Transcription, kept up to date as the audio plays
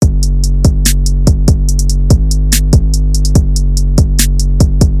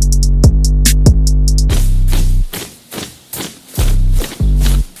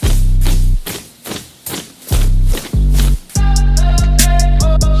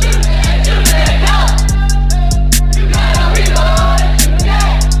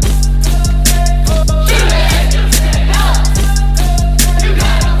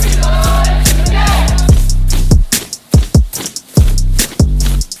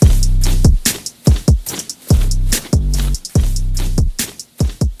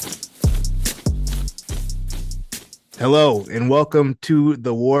Hello and welcome to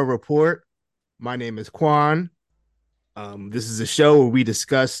the War Report. My name is Quan. This is a show where we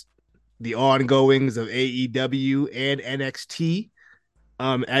discuss the ongoings of AEW and NXT.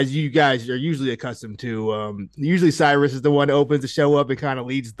 As you guys are usually accustomed to, usually Cyrus is the one that opens the show up and kind of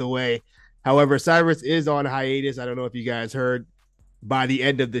leads the way. However, Cyrus is on hiatus. I don't know if you guys heard. By the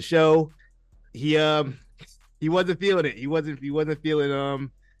end of the show, he wasn't feeling it. He wasn't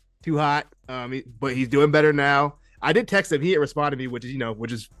feeling too hot. But he's doing better now. I did text him. He didn't respond to me, which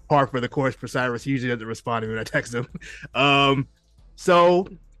is par for the course for Cyrus. He usually doesn't respond to me when I text him. So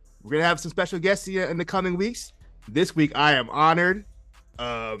we're gonna have some special guests here in the coming weeks. This week, I am honored.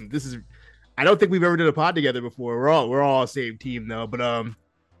 I don't think we've ever done a pod together before. We're all same team though. But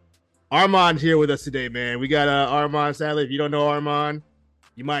Armon's here with us today, man. We got Armon Sadler. If you don't know Armon,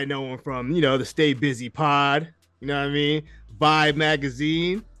 you might know him from the Stay Busy Pod. You know what I mean? Vibe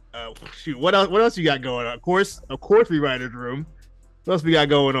Magazine. Shoot, what else you got going on? Of course, we writer's room. What else we got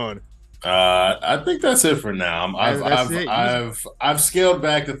going on? I think that's it for now. That's it. I've scaled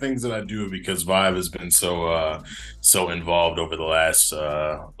back the things that I do because Vibe has been so involved over the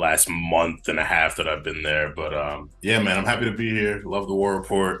last month and a half that I've been there. But yeah, man, I'm happy to be here. Love the War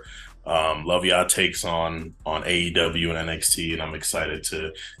Report. Love y'all takes on AEW and NXT, and I'm excited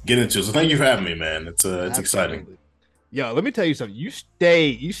to get into it. So thank you for having me, man. It's exciting. Yo, let me tell you something. You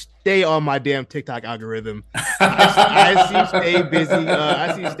stay on my damn TikTok algorithm. I see stay busy.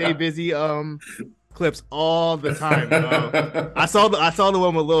 I see stay busy clips all the time. I saw the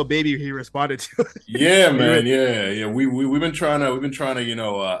one with little baby he responded to. Yeah, man. Yeah. We've been trying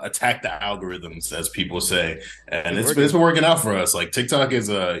to attack the algorithms, as people say, and it's been working out for us. Like TikTok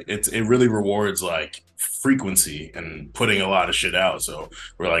it really rewards like frequency and putting a lot of shit out. So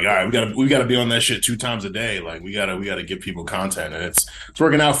we're like, all right, we gotta be on that shit 2 times a day. Like we gotta give people content, and it's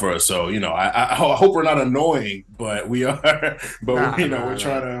working out for us. So I hope we're not annoying, but we are. But we're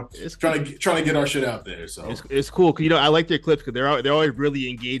trying to get our shit out there. So it's cool. I like their clips because they're always really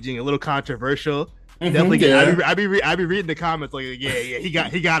engaging, a little controversial. Mm-hmm, definitely. yeah. I be reading the comments like, yeah, he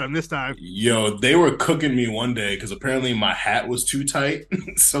got him this time. Yo, they were cooking me one day because apparently my hat was too tight.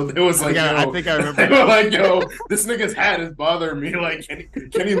 So there was like, I think I remember. They were like, yo, this nigga's hat is bothering me. Like,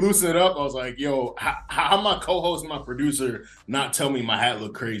 can he loosen it up? I was like, yo, how my co-host and my producer not tell me my hat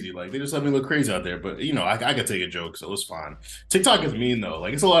look crazy? Like, they just let me look crazy out there. But I could take a joke, so it's fine. TikTok is mean though.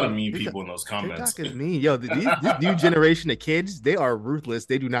 Like, it's a lot of mean people in those comments. TikTok is mean. Yo, this new generation of kids, they are ruthless.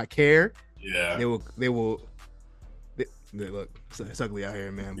 They do not care. Yeah, they will. They look, it's ugly out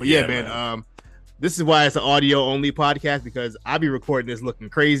here, man. But yeah, man. This is why it's an audio only podcast, because I be recording this looking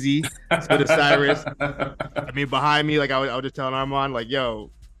crazy. So does Cyrus. I mean, behind me, like I was just telling Armon, like,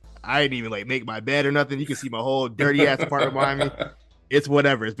 yo, I didn't even like make my bed or nothing. You can see my whole dirty ass apartment behind me. It's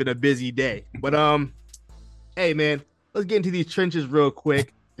whatever. It's been a busy day, but hey, man, let's get into these trenches real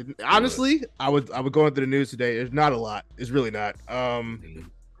quick. Honestly, I was going through the news today. There's not a lot. It's really not.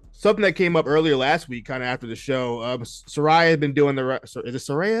 Something that came up earlier last week, kind of after the show. Soraya had been doing is it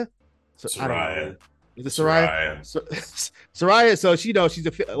Soraya? Soraya. I don't know. Is it Soraya?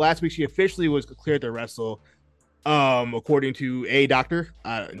 Soraya. So last week she officially was cleared to wrestle. According to a doctor.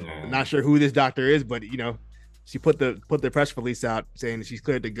 Not sure who this doctor is, but she put the press release out saying that she's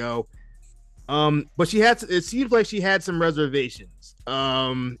cleared to go. But it seems like she had some reservations.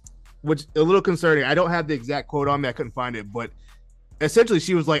 Which a little concerning. I don't have the exact quote on me. I couldn't find it, but essentially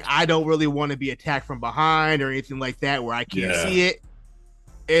she was like, I don't really want to be attacked from behind or anything like that where I can't see it.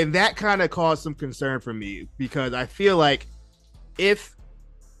 And that kind of caused some concern for me, because I feel like if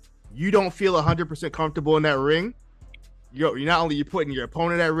you don't feel 100% comfortable in that ring, you're not only putting your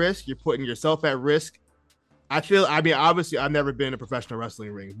opponent at risk, you're putting yourself at risk. I mean, obviously I've never been in a professional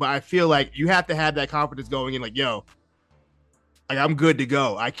wrestling ring, but I feel like you have to have that confidence going in, like, yo, like I'm good to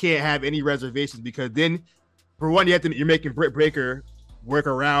go. I can't have any reservations, because then for one, you're making Britt Baker work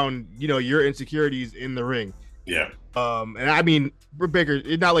around, your insecurities in the ring. Yeah. And I mean, Britt Baker,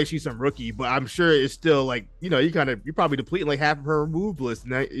 it's not like she's some rookie, but I'm sure it's still like, you're probably depleting like half of her move list.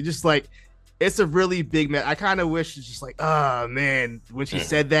 And it's just like, it's a really big match. I kind of wish it's just like, oh man, when she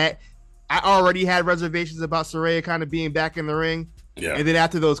said that, I already had reservations about Saraya kind of being back in the ring. Yeah. And then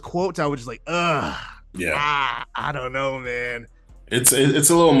after those quotes, I was just like, yeah. I don't know, man. It's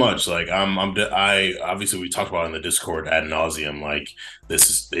a little much. Like I obviously we talked about it in the Discord ad nauseum. Like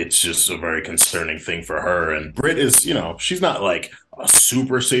it's just a very concerning thing for her. And Britt is, she's not like a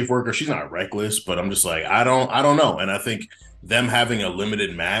super safe worker. She's not reckless, but I'm just like, I don't know. And I think them having a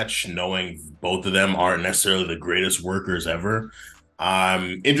limited match, knowing both of them aren't necessarily the greatest workers ever,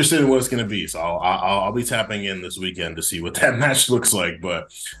 I'm interested in what it's going to be, so I'll be tapping in this weekend to see what that match looks like.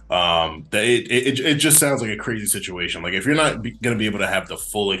 But it just sounds like a crazy situation. Like if you're not going to be able to have the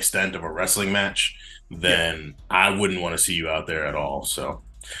full extent of a wrestling match, Yeah. then I wouldn't want to see you out there at all. So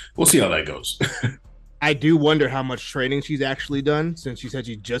we'll see how that goes. I do wonder how much training she's actually done since she said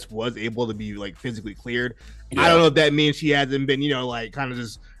she just was able to be like physically cleared. I don't Yeah. know if that means she hasn't been, like kind of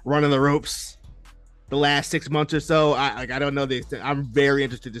just running the ropes the last 6 months or so. I don't know the extent. I'm very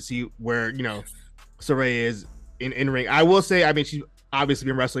interested to see where Saray is in ring. I will say, I mean, she's obviously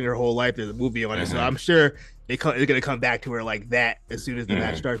been wrestling her whole life. There's a movie on it, so Mm-hmm. I'm sure it's going to come back to her like that as soon as the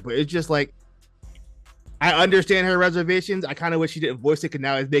match Mm-hmm. starts. But it's just like I understand her reservations. I kind of wish she didn't voice it because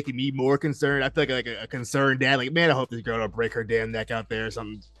now it's making me more concerned. I feel like a concerned dad. Like, man, I hope this girl don't break her damn neck out there or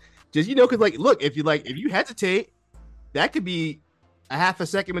something. Just because like, look, if you hesitate, that could be a half a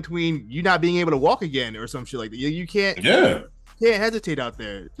second between you not being able to walk again or some shit like that. You Yeah. can't hesitate out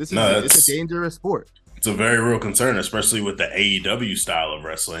there. No, It's a dangerous sport. it's a very real concern, especially with the AEW style of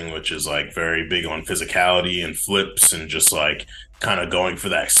wrestling, which is like very big on physicality and flips and just like kind of going for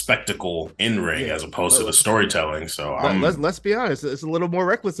that spectacle in ring Yeah. as opposed to the storytelling. So Let's be honest. It's a little more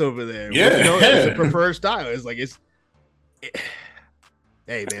reckless over there. But, yeah, it's a yeah. preferred style. It's like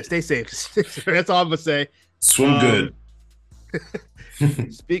hey man, stay safe. That's all I'm gonna say. Swim Um, good.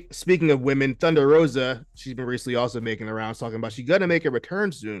 speaking of women, Thunder Rosa, she's been recently also making the rounds talking about she's gonna make a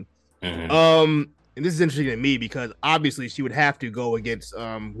return soon. Mm-hmm. And this is interesting to me because obviously she would have to go against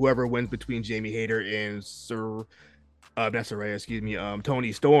whoever wins between Jamie Hayter and not Saraya, excuse me,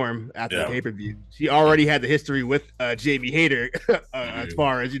 Tony Storm after the Yeah. pay-per-view. She already had the history with Jamie Hayter as Mm-hmm.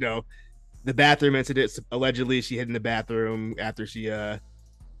 far as the bathroom incident. Allegedly, she hid in the bathroom after she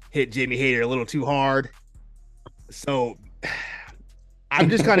hit Jamie Hayter a little too hard. So I'm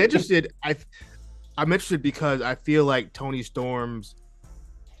just kind of interested. I'm interested because I feel like Tony Storm's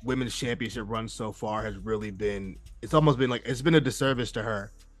women's championship run so far has really been. It's almost been like it's been a disservice to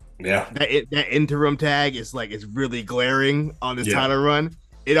her. Yeah. That interim tag is like it's really glaring on this Yeah. title run.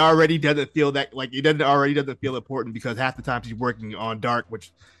 It already doesn't feel that like it doesn't feel important because half the time she's working on dark,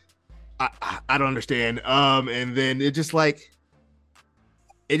 which I don't understand. And then it just like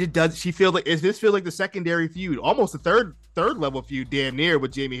it does. She feels like this feels like the secondary feud, almost the third level feud, damn near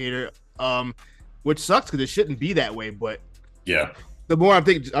with Jamie Hayter. Which sucks because it shouldn't be that way. But Yeah. the more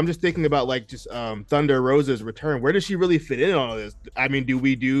I'm just thinking about like just Thunder Rosa's return. Where does she really fit in on all this? I mean, do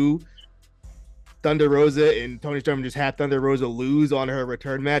we do Thunder Rosa and Tony Storm just have Thunder Rosa lose on her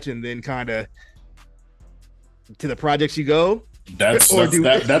return match and then kind of to the project she go? Or do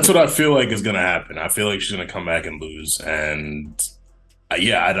That's what I feel like is gonna happen. I feel like she's gonna come back and lose, and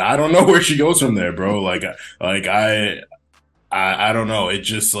yeah, I don't know where she goes from there, bro. Like I don't know. It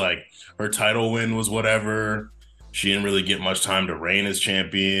just like her title win was whatever. She didn't really get much time to reign as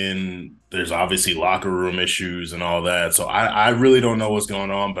champion. There's obviously locker room issues and all that. So I really don't know what's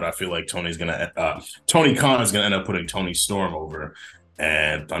going on, but I feel like Tony Khan is gonna end up putting Tony Storm over,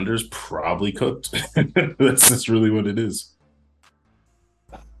 and Thunder's probably cooked. That's really what it is.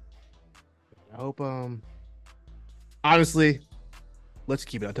 I hope honestly, let's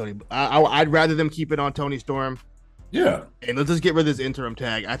keep it on Tony. I'd rather them keep it on Tony Storm. Yeah, And let's just get rid of this interim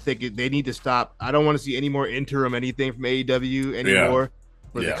tag. I think they need to stop. I don't want to see any more interim anything from AEW anymore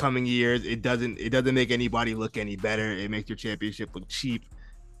for the yeah. coming years. It doesn't make anybody look any better. It makes your championship look cheap.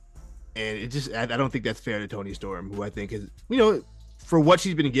 And I don't think that's fair to Tony Storm, who I think is for what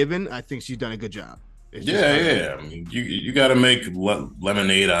she's been given, I think she's done a good job. It's just Yeah, yeah. I mean, you got to make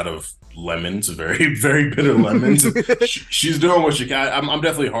lemonade out of lemons, very very bitter lemons. She's doing what she can. I'm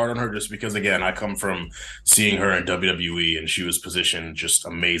definitely hard on her just because again, I come from seeing her in WWE and she was positioned just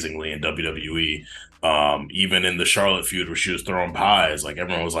amazingly in WWE. Even in the Charlotte feud where she was throwing pies, like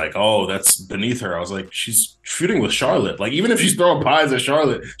everyone was like, "Oh, that's beneath her." I was like, "She's feuding with Charlotte. Like even if she's throwing pies at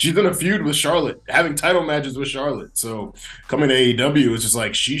Charlotte, she's in a feud with Charlotte, having title matches with Charlotte." So coming to AEW, it's just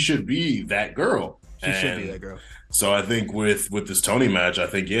like she should be that girl. she should be that girl. So I think with this Tony match, I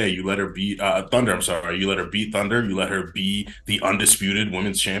think you let her beat Thunder. I'm sorry, you let her beat Thunder. You let her be the undisputed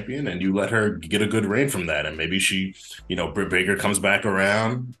women's champion, and you let her get a good reign from that. And maybe she, Britt Baker comes back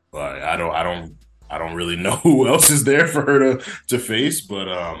around. But I don't really know who else is there for her to face. But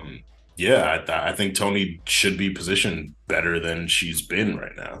yeah, I think Tony should be positioned better than she's been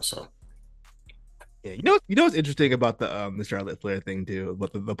right now. So. Yeah, what's interesting about the Charlotte Flair thing too,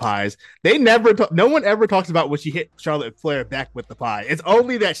 about the pies. No one ever talks about when she hit Charlotte Flair back with the pie. It's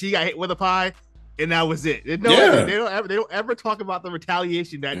only that she got hit with a pie, and that was it. No, Yeah. they don't ever talk about the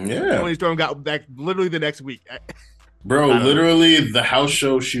retaliation that Yeah. Tony Storm got back literally the next week. Bro, I don't know. literally the house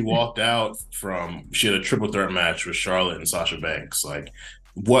show she walked out from, she had a triple threat match with Charlotte and Sasha Banks. Like,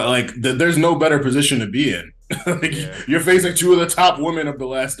 what, like, there's no better position to be in. Like, Yeah, you're facing two of the top women of the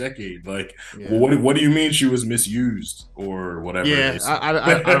last decade. Like, yeah. what do you mean she was misused or whatever they Yeah, said? I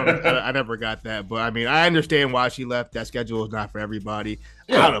don't I never got that, but I mean I understand why she left. That schedule is not for everybody.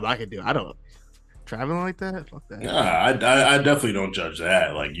 I don't Yeah. know what I could do. I don't know. Traveling like that, fuck that. Yeah, I definitely don't judge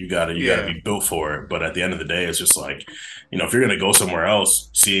that. Like you gotta Yeah, be built for it. But at the end of the day, it's just like, if you're gonna go somewhere else,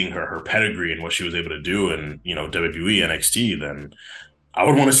 seeing her pedigree and what she was able to do in, WWE NXT, then I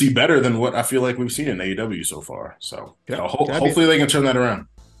would want to see better than what I feel like we've seen in AEW so far. So can I be hopefully they can turn that around.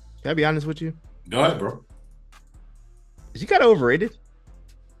 honest with you? Go ahead, bro. Is she kind of overrated?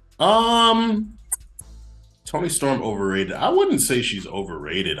 Um, Tony Storm overrated. I wouldn't say she's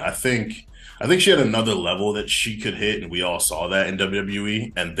overrated. I think she had another level that she could hit, and we all saw that in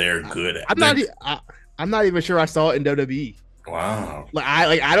WWE, and they're I, good at I'm not. they're I'm not even sure I saw it in WWE. wow.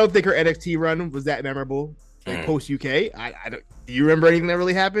 I don't think her NXT run was that memorable. Like Mm. post UK, I don't. Do you remember anything that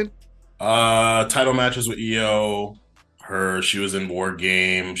really happened? Title matches with EO. She was in War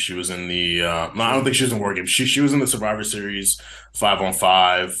Game. She was in the no, I don't think she was in War Game. She was in the Survivor Series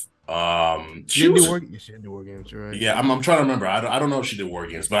 5-on-5. She She didn't do was war. Yeah, she didn't do war games, right? yeah, I'm trying to remember. I don't know if she did War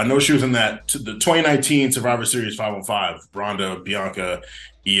Games, but I know she was in the 2019 Survivor Series 5-on-5. Ronda, Bianca,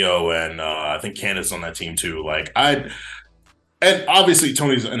 EO, and I think Candace on that team too. And obviously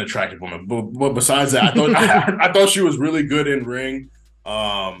Tony's an attractive woman, but besides that, I thought I thought she was really good in ring.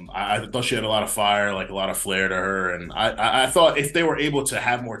 I thought she had a lot of fire, like a lot of flair to her, and I thought if they were able to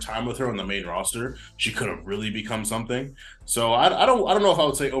have more time with her on the main roster, she could have really become something. So I don't know if I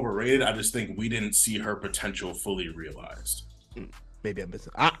would say overrated. I just think we didn't see her potential fully realized. Maybe I'm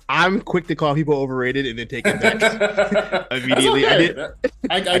missing. I'm quick to call people overrated and then take it back That's immediately. okay.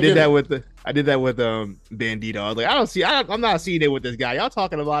 I I did get that it. with Bandito. I was like, I'm not seeing it with this guy. Y'all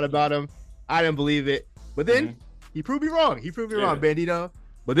talking a lot about him. I didn't believe it. But then Mhm. he proved me wrong. He proved me Yeah. wrong, Bandito.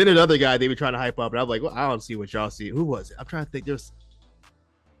 But then another guy they were trying to hype up, and I'm like, well, I don't see what y'all see. Who was it? I'm trying to think. There's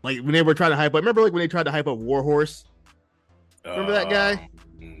like when they were trying to hype up. Remember like when they tried to hype up Warhorse? Remember that guy?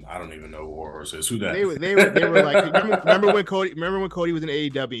 I don't even know who Horse is. Who that? They were like remember when Cody was in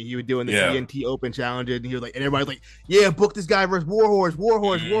AEW, he was doing the Yeah. TNT Open Challenge, and he was like, and everybody's like, yeah, book this guy versus Warhorse. And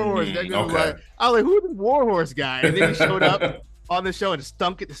Okay. I was like, who's this Warhorse guy? And then he showed up on the show and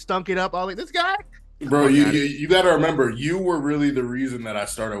stunk it up. I was like, this guy, get the Bro, fuck you, out you of here. you got to remember, you were really the reason that I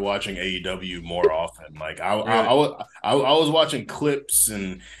started watching AEW more often. Like Really? I was watching clips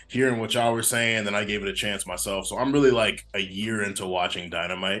and hearing what y'all were saying, then I gave it a chance myself. So I'm really like a year into watching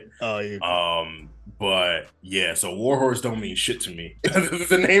Dynamite. Oh, yeah. But yeah, so Warhorse don't mean shit to me.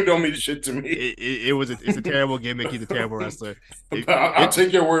 The name don't mean shit to me. It's a terrible gimmick. He's a terrible wrestler. It, I'll it,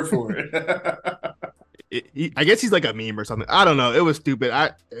 take your word for it. I guess he's like a meme or something. I don't know. It was stupid.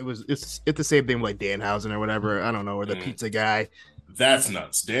 It's the same thing with like Danhausen or whatever. I don't know, or the pizza guy. That's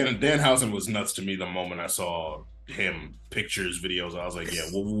nuts. Danhausen was nuts to me the moment I saw him pictures, videos. I was like, yeah,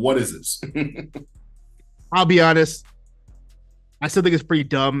 well, what is this? I'll be honest. I still think it's pretty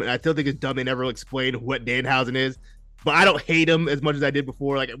dumb, and I still think it's dumb they never explained what Danhausen is. But I don't hate him as much as I did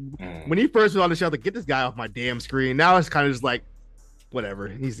before. Like when he first was on the show, I was like, get this guy off my damn screen. Now it's kind of just like, whatever.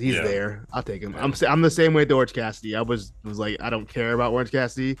 He's Yeah. there. I'll take him. I'm the same way with Orange Cassidy. I was like, I don't care about Orange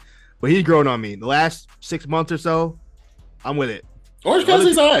Cassidy, but he's grown on me. The last 6 months or so, I'm with it. Orange Other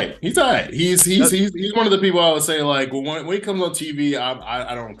Cassidy's pe- all right. He's all right. He's one of the people I would say like when he comes on TV,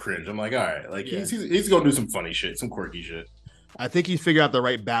 I don't cringe. I'm like, all right, like Yeah. he's gonna do some funny shit, some quirky shit. I think he's figured out the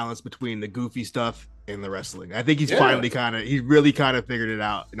right balance between the goofy stuff and the wrestling. I think he's Yeah. he's really kind of figured it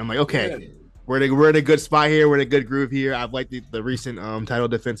out. And I'm like, okay, Yeah. we're in a good spot here. We're in a good groove here. I've liked the recent title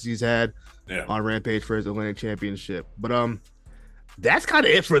defenses he's had Yeah. on Rampage for his Atlantic Championship. But that's kind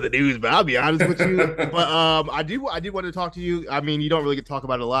of it for the news. But I'll be honest with you. But I do want to talk to you. I mean, you don't really get to talk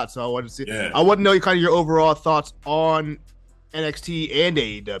about it a lot, so I want to see. Yeah. I want to know kind of your overall thoughts on NXT and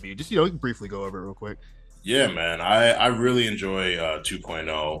AEW. Just briefly go over it real quick. Yeah, man. I really enjoy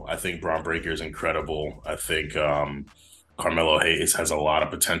 2.0. I think Braun Breaker is incredible. I think Carmelo Hayes has a lot of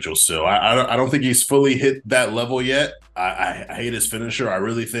potential still. I don't think he's fully hit that level yet. I hate his finisher. I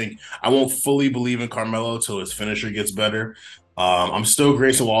really think I won't fully believe in Carmelo till his finisher gets better. I'm still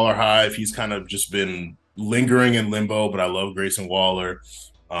Grayson Waller hive. He's kind of just been lingering in limbo, but I love Grayson Waller.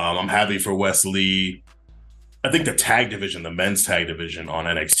 I'm happy for Wes Lee. I think the tag division, the men's tag division on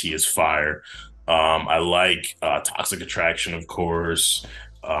NXT is fire. I like Toxic Attraction, of course.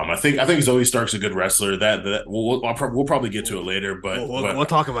 I think Zoe Stark's a good wrestler. That we'll probably get to it later, but We'll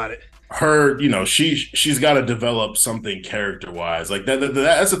talk about it. her, she's got to develop something character wise. Like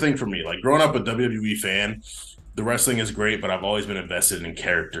that's the thing for me. Like growing up a WWE fan, the wrestling is great, but I've always been invested in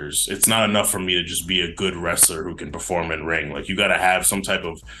characters. It's not enough for me to just be a good wrestler who can perform in ring. Like you got to have some type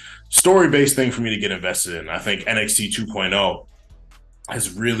of story based thing for me to get invested in. I think NXT 2.0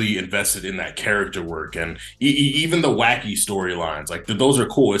 has really invested in that character work and even the wacky storylines. Like those are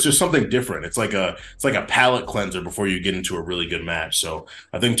cool. It's just something different. It's like a palate cleanser before you get into a really good match. So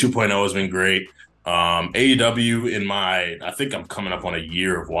I think 2.0 has been great. AEW I think I'm coming up on a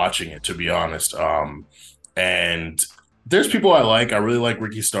year of watching it, to be honest. And there's people I like. I really like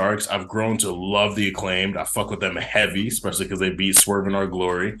Ricky Starks. I've grown to love the Acclaimed. I fuck with them heavy, especially because they beat Swerve in Our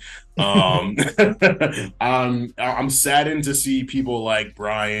Glory. Um, I'm saddened to see people like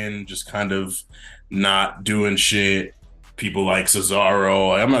Brian just kind of not doing shit. People like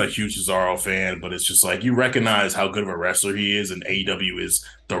Cesaro. I'm not a huge Cesaro fan, but it's just like you recognize how good of a wrestler he is, and AEW is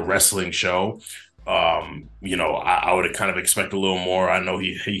the wrestling show. I would kind of expect a little more. I know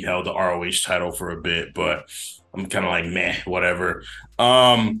he held the ROH title for a bit, but I'm kind of like, meh, whatever.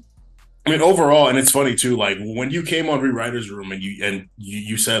 I mean, overall, and it's funny too. Like when you came on Rewriters Room and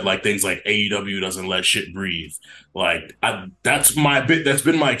you said like things like AEW doesn't let shit breathe. Like that's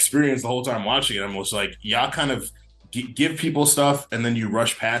been my experience the whole time watching it. I'm just like, y'all kind of give people stuff and then you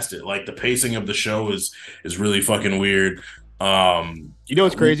rush past it. Like the pacing of the show is really fucking weird. You know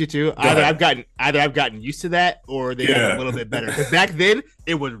what's crazy too? Either I've gotten used to that, or they got a little bit better. Because back then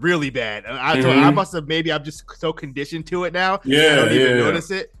it was really bad. I must have I'm just so conditioned to it now. Yeah, I don't even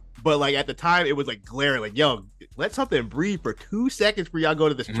notice it. But like at the time, it was like glaring. Like, yo, let something breathe for 2 seconds before y'all go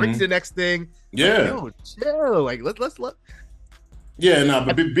to the straight to the next thing. Yeah, like, yo, chill. Like let's. Yeah, no,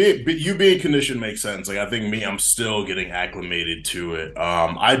 but you being conditioned makes sense. Like I think I'm still getting acclimated to it.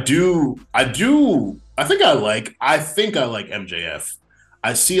 I think I like MJF.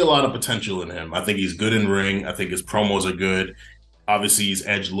 I see a lot of potential in him. I think he's good in ring. I think his promos are good. Obviously, he's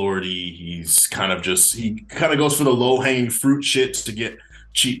edgelordy. He kind of goes for the low hanging fruit shit to get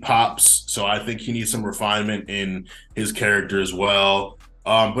cheap pops. So I think he needs some refinement in his character as well.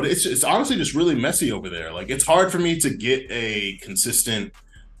 But it's honestly just really messy over there. Like it's hard for me to get a consistent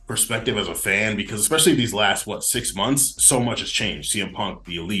perspective as a fan because especially these last 6 months, so much has changed. CM Punk,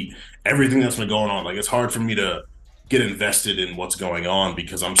 the Elite, everything that's been going on. Like it's hard for me to get invested in what's going on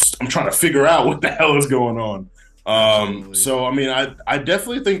because I'm trying to figure out what the hell is going on. So I mean, I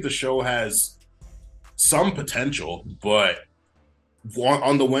definitely think the show has some potential, but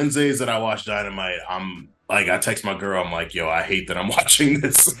on the Wednesdays that I watch Dynamite, I text my girl. I'm like, yo, I hate that I'm watching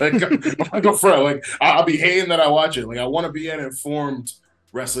this. Like, I'm like a friend. Like, I'll be hating that I watch it. Like, I want to be an informed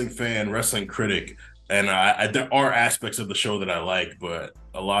wrestling fan, wrestling critic, and there are aspects of the show that I like, but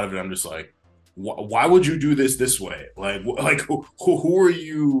a lot of it, I'm just like, why would you do this way? Like who are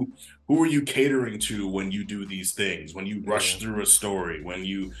you catering to when you do these things? When you rush through a story? When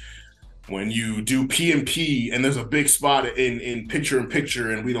you do P&P and there's a big spot in picture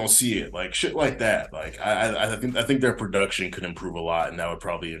and we don't see it, like shit like that. Like I think their production could improve a lot, and that would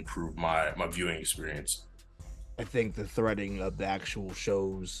probably improve my viewing experience. I think the threading of the actual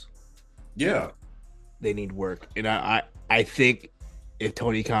shows, they need work, and I think if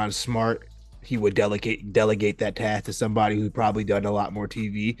Tony Khan's smart, he would delegate that task to somebody who's probably done a lot more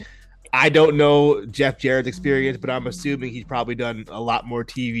TV. I don't know Jeff Jarrett's experience, but I'm assuming he's probably done a lot more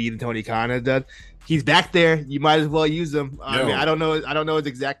TV than Tony Khan has done. He's back there. You might as well use him. I mean, I don't know his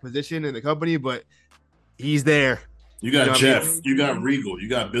exact position in the company, but he's there. You got Jeff, you got Regal, you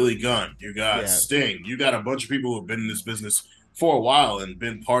got Billy Gunn, you got Sting, you got a bunch of people who have been in this business for a while and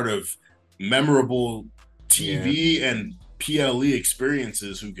been part of memorable TV and PLE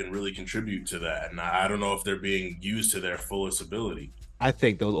experiences who can really contribute to that. And I don't know if they're being used to their fullest ability. I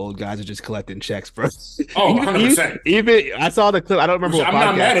think those old guys are just collecting checks, bro. Oh, 100%. Even I saw the clip. I don't remember what I'm podcast.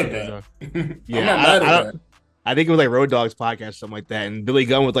 Not mad at that. I'm not mad at that. I think it was like Road Dogg's podcast or something like that. And Billy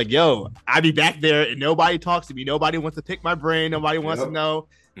Gunn was like, yo, I'd be back there and nobody talks to me. Nobody wants to pick my brain. Nobody wants to know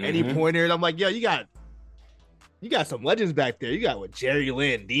any pointers. I'm like, yo, you got some legends back there. You got Jerry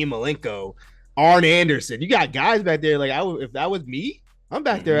Lynn, Dean Malenko, Arn Anderson. You got guys back there. Like if that was me, I'm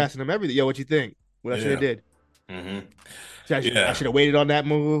back there asking them everything. Yo, what you think? What I should have did. I should have waited on that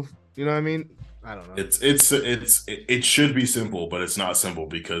move. You know what I mean? I don't know. It should be simple, but it's not simple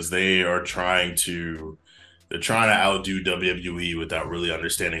because they're trying to outdo WWE without really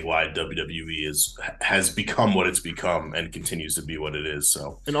understanding why WWE has become what it's become and continues to be what it is.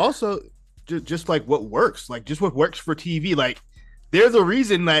 So, and also just like what works, like just what works for TV. Like there's a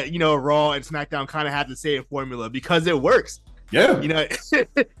reason that Raw and SmackDown kind of have the same formula because it works. Yeah,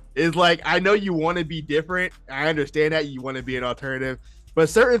 it's like, I know you want to be different. I understand that you want to be an alternative, but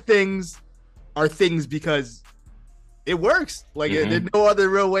certain things are things because it works. Like there's no other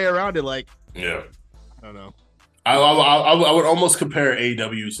real way around it. Like, I don't know. I would almost compare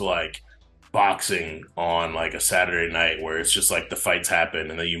AEW to like boxing on like a Saturday night where it's just like the fights happen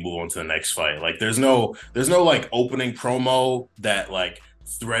and then you move on to the next fight. Like there's no like opening promo that like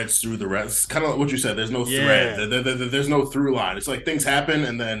threads through the rest. It's kind of what you said. There's no thread. Yeah. There's no through line. It's like things happen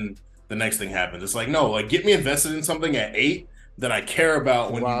and then the next thing happens. It's like no, like get me invested in something at 8 that I care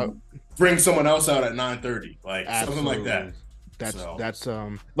about when Wow. you bring someone else out at 9:30, like something like Absolutely. that. So That's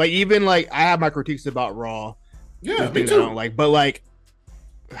like even like I have my critiques about Raw. yeah, There's me things I don't too. like, but like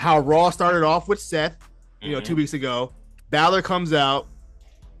how Raw started off with Seth, 2 weeks ago. Balor comes out,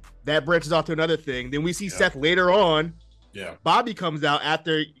 that branches off to another thing. Then we see Yeah, Seth later on. yeah, Bobby comes out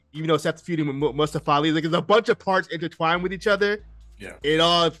after Seth's feuding with Mustafa Ali. Like there's a bunch of parts intertwined with each other. yeah, It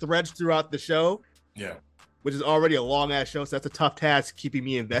all threads throughout the show, yeah. which is already a long ass show. So that's a tough task keeping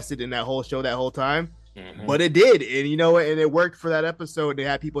me invested in that whole show that whole time. Mm-hmm. But it did, and you know what? And it worked for that episode. They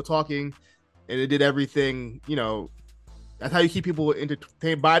had people talking, and it did everything. That's how you keep people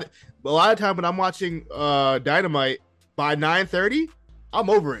entertained. By a lot of time when I'm watching Dynamite by 9:30, I'm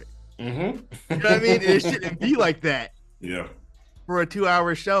over it. Mm-hmm. You know what I mean? It shouldn't be like that Yeah. for a 2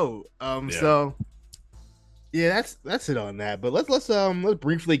 hour show. Yeah. So yeah, that's it on that. But let's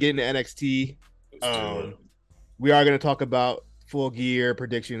briefly get into NXT. Let's do it. We are going to talk about Full Gear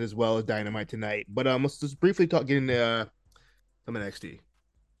prediction as well as Dynamite tonight. But let's just briefly get into some NXT.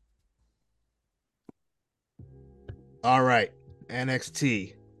 All right,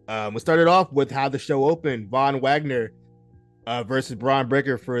 NXT. We started off with how the show opened: Von Wagner versus Braun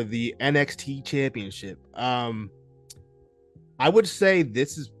Breaker for the NXT Championship. I would say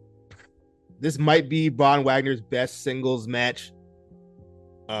this might be Von Wagner's best singles match.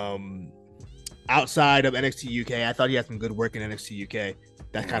 Outside of NXT UK, I thought he had some good work in NXT UK.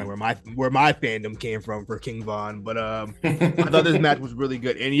 That's kind of where my fandom came from for King Von. But I thought this match was really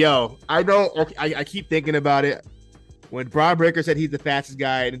good. And I know I keep thinking about it. When Braun Breaker said he's the fastest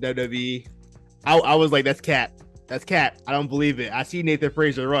guy in the WWE, I was like, that's cap. That's cap. I don't believe it. I see Nathan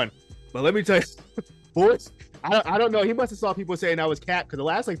Frazier run. But let me tell you, boys, I don't know. He must have saw people saying I was cap because the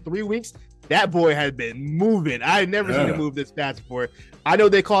last like 3 weeks, that boy had been moving. I had never seen him move this fast before. I know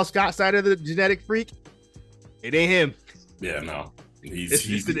they call Scott Steiner the genetic freak. It ain't him. Yeah, no.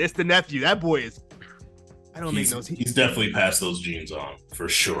 It's the nephew. That boy is. I don't make no. He's definitely passed those genes on for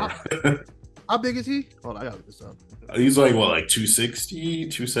sure. How big is he? Hold on, I gotta look this up. He's like what, like 260,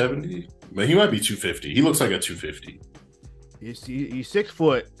 270? But he might be 250. He looks like a 250. He's 6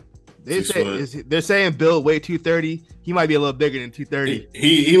 foot. They're saying Bill weigh 230. He might be a little bigger than 230.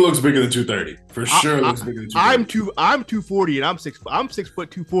 He looks bigger than 230 for sure. Looks bigger than 230. I'm 240 and I'm 6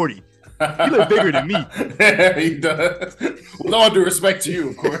 foot 240. He looks bigger than me. He does. With all due respect to you,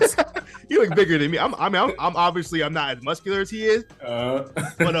 of course. He looks bigger than me. I'm obviously I'm not as muscular as he is.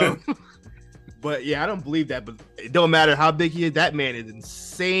 But yeah, I don't believe that. But it don't matter how big he is. That man is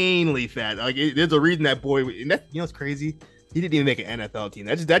insanely fat. Like there's a reason that boy. And that, it's crazy. He didn't even make an NFL team.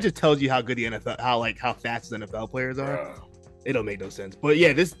 That just tells you how good the NFL, how fast the NFL players are. It don't make no sense. But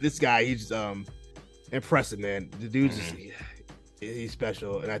yeah, this guy, he's just impressive, man. The dude's he's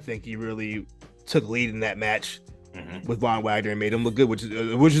special, and I think he really took lead in that match with Von Wagner and made him look good, which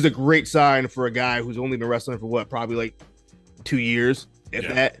is a great sign for a guy who's only been wrestling for what, probably like 2 years, if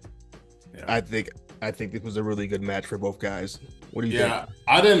that. Yeah. I think this was a really good match for both guys. What do you think? Yeah,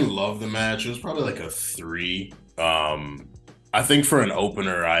 I didn't love the match. It was probably like a 3. I think for an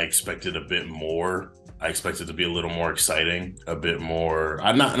opener, I expected a bit more. I expected to be a little more exciting, a bit more,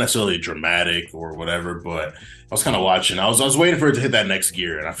 not necessarily dramatic or whatever, but I was kind of watching. I was waiting for it to hit that next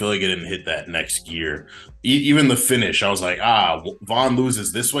gear, and I feel like it didn't hit that next gear. Even the finish, I was like, Vaughn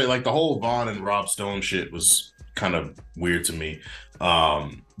loses this way. Like the whole Vaughn and Rob Stone shit was kind of weird to me.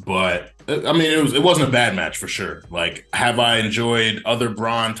 But I mean, it wasn't a bad match for sure. Like, have I enjoyed other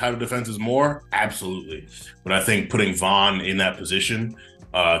Braun title defenses more? Absolutely. But I think putting Vaughn in that position,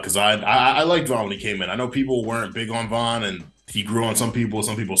 because I liked Vaughn when he came in. I know people weren't big on Vaughn, and he grew on some people.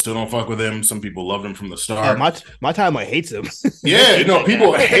 Some people still don't fuck with him. Some people loved him from the start. My timeline hates him. Yeah,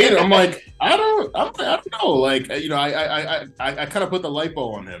 people hate him. I'm like, I don't know. Like, I kind of put the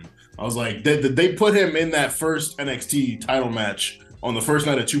lipo on him. I was like, did they put him in that first NXT title match on the first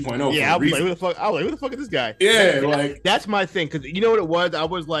night of 2.0? Yeah, I was like, who the fuck is this guy? Yeah, that's my thing. Because you know what it was? I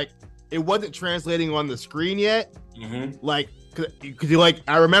was like, it wasn't translating on the screen yet. Like, because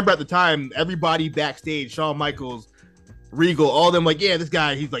I remember at the time, everybody backstage, Shawn Michaels, Regal, all of them, like, yeah, this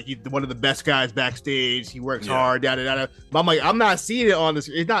guy, he's one of the best guys backstage. He works hard, da da da. But I'm like, I'm not seeing it on the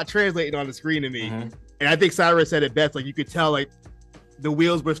screen. It's not translating on the screen to me. And I think Cyrus said it best. Like, you could tell, like, the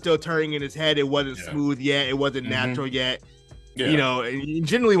wheels were still turning in his head. It wasn't smooth yet. It wasn't natural yet. And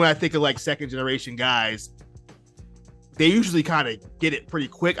generally when I think of like second generation guys, they usually kind of get it pretty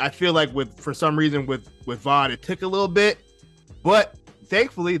quick. I feel like for some reason with Vaughn, it took a little bit, but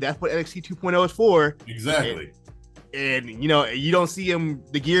thankfully that's what NXT 2.0 is for. Exactly. And you know, you don't see him,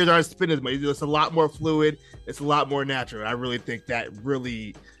 the gears aren't spinning as much. It's a lot more fluid, it's a lot more natural. I really think that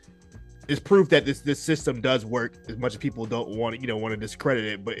really is proof that this system does work, as much as people don't want to discredit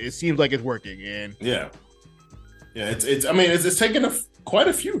it, but it seems like it's working. And yeah, it's taken quite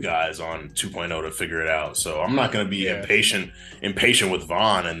a few guys on 2.0 to figure it out. So I'm not going to be impatient with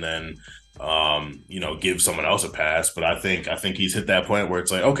Vaughn and then give someone else a pass. But I think he's hit that point where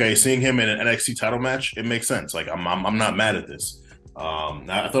it's like, okay, seeing him in an NXT title match, it makes sense. Like I'm not mad at this.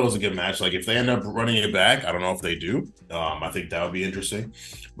 I thought it was a good match. Like if they end up running it back, I don't know if they do. I think that would be interesting.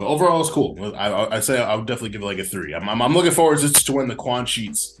 But overall, it's cool. I'd say I would definitely give it like a 3. I'm looking forward to when the Quan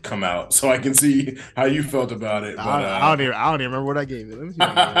sheets come out, so I can see how you felt about it. But, I don't even remember what I gave it. Let me see.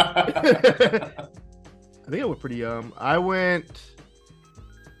 I think I went pretty. I went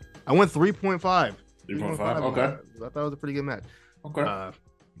 3.5. 3.5. Okay. I thought it was a pretty good match. Okay.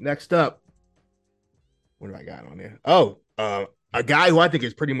 Next up, what do I got on there? Oh, a guy who I think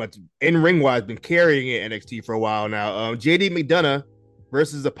is pretty much in ring wise been carrying it NXT for a while now. JD McDonough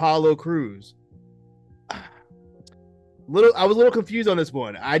versus Apollo Crews. I was a little confused on this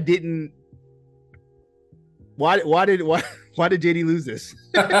one. I didn't. Why did JD lose this?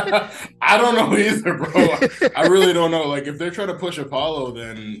 I don't know either, bro. I really don't know. Like if they're trying to push Apollo,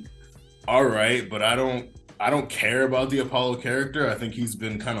 then all right, but I don't care about the Apollo character. I think he's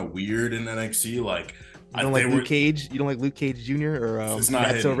been kind of weird in NXT. Like you don't like Luke Cage? You don't like Luke Cage Jr. or it's not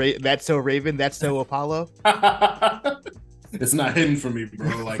that's so Raven, that's so Apollo? It's not hidden from me, bro.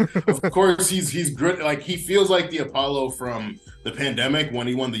 Like, of course he's good. Like he feels like the Apollo from the pandemic when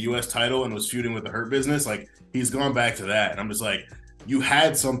he won the US title and was feuding with the Hurt Business. Like he's gone back to that. And I'm just like, you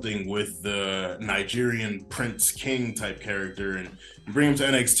had something with the Nigerian Prince King type character and you bring him to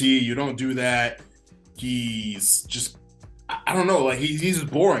NXT. You don't do that. He's just, I don't know. Like he's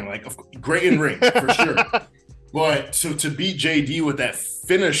just boring. Like great in ring for sure. But to beat JD with that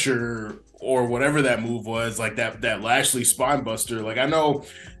finisher or whatever that move was, like that Lashley spine buster. Like I know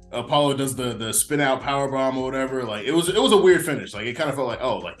Apollo does the spin out power bomb or whatever. Like it was a weird finish. Like it kind of felt like,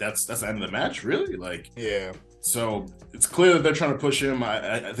 oh, like that's the end of the match, really? Like yeah. So it's clear that they're trying to push him.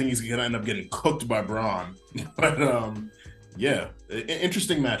 I think he's gonna end up getting cooked by Braun. But yeah,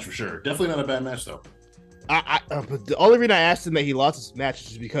 interesting match for sure. Definitely not a bad match though. But the only reason I asked him that he lost this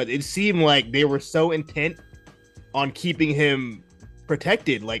match is because it seemed like they were so intent on keeping him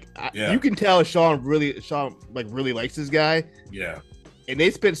protected. Like you can tell Sean really likes this guy. Yeah. And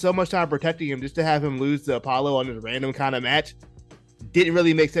they spent so much time protecting him just to have him lose to Apollo on this random kind of match. Didn't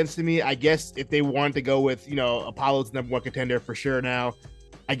really make sense to me. I guess if they wanted to go with, Apollo's number one contender for sure now,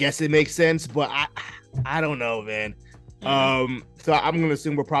 I guess it makes sense, but I don't know, man. So I'm gonna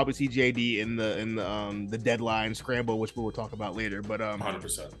assume we'll probably see JD in the deadline scramble, which we will talk about later. But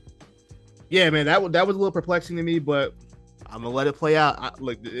 100%. Yeah, man, that was a little perplexing to me, but I'm gonna let it play out.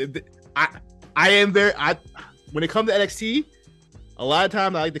 When it comes to NXT, a lot of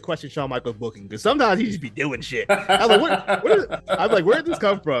times I like to question Shawn Michaels' booking because sometimes he just be doing shit. I'm like, where did this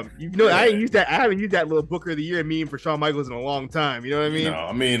come from? I haven't used that little Booker of the Year meme for Shawn Michaels in a long time. You know what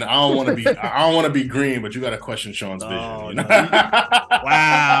I mean? I don't want to be green, but you got to question Shawn's vision. No,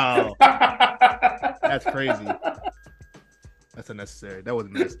 wow, that's crazy. That's unnecessary. That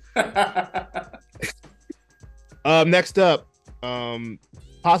wasn't nice. Next up,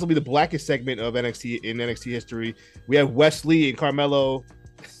 possibly the blackest segment of NXT history. We have Wesley and Carmelo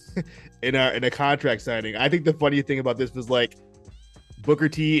in a contract signing. I think the funny thing about this was like Booker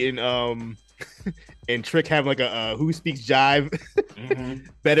T and and Trick having like a who speaks jive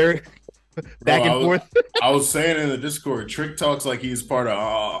better back and forth. I was saying in the Discord, Trick talks like he's part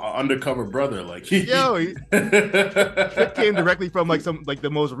of Undercover Brother. Like Trick came directly from like the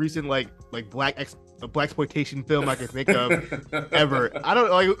most recent like black exploitation film I can think of ever. I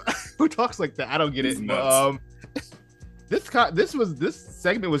don't like who talks like that. I don't get it. This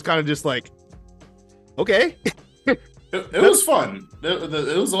segment was kind of just like, okay. It was fun.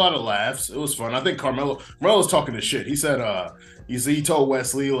 It was a lot of laughs. It was fun. I think Carmelo was talking to shit. He said he told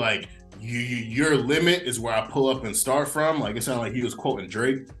Wesley like, your limit is where I pull up and start from. Like it sounded like he was quoting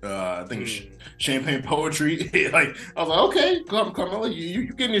Drake. I think Champagne Poetry. Like I was like, okay, Carmelo,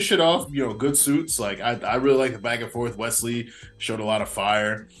 you getting your shit off. Good suits. Like I really like the back and forth. Wesley showed a lot of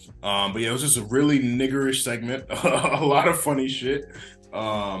fire. But yeah, it was just a really niggerish segment. A lot of funny shit.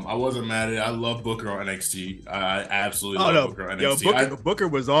 I wasn't mad at it. I love Booker on NXT. I absolutely love Booker on NXT. Booker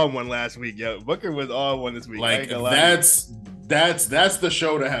was on one last week. Yo, Booker was on one this week. Like that's the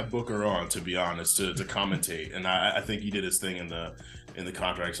show to have Booker on, to be honest, to commentate. And I think he did his thing in the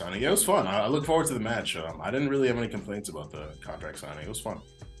contract signing. Yeah, it was fun. I look forward to the match. I didn't really have any complaints about the contract signing. It was fun.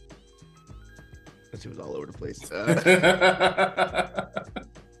 It was all over the place.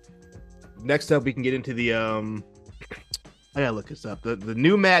 Next up, we can get into the I gotta look this up. The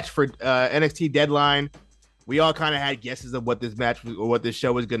new match for NXT Deadline. We all kind of had guesses of what this match was, or what this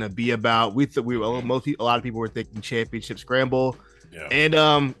show was gonna be about. We thought a lot of people were thinking Championship Scramble, Yeah.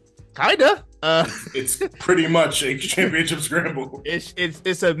 And kinda. It's pretty much a Championship Scramble.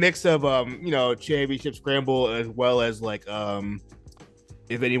 It's a mix of Championship Scramble as well as like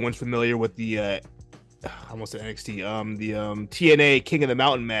if anyone's familiar with the I almost said NXT the TNA King of the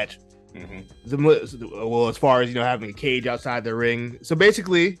Mountain match. Mm-hmm. Well, as far as having a cage outside the ring, so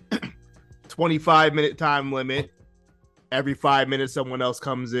basically 25-minute time limit. Every 5 minutes someone else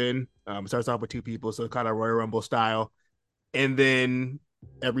comes in. Starts off with two people, so kind of Royal Rumble style, and then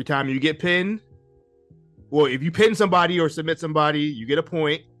every time you get pinned, well, if you pin somebody or submit somebody, you get a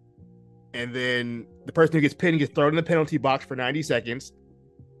point, and then the person who gets pinned gets thrown in the penalty box for 90 seconds,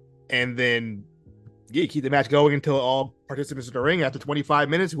 and then you keep the match going until all participants in the ring. After 25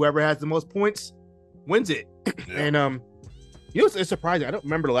 minutes, whoever has the most points wins it. Yeah. And it's surprising. I don't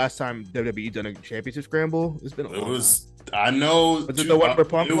remember the last time WWE done a championship scramble. It's been a long time. I know. Was it the one where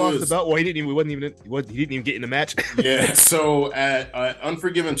Punk lost the belt? Well, he didn't even get in the match. Yeah. So at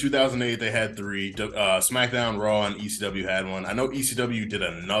Unforgiven 2008, they had 3. SmackDown, Raw, and ECW had one. I know ECW did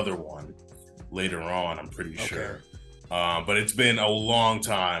another one later on. I'm pretty sure. But it's been a long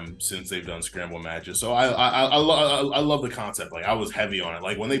time since they've done scramble matches. So I love the concept. Like, I was heavy on it.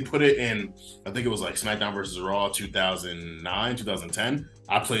 Like, when they put it in, I think it was like SmackDown versus Raw 2009, 2010.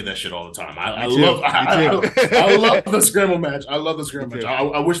 I played that shit all the time. I love the scramble match. I love the scramble match.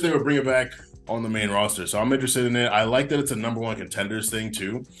 I wish they would bring it back on the main roster. So I'm interested in it. I like that it's a number one contenders thing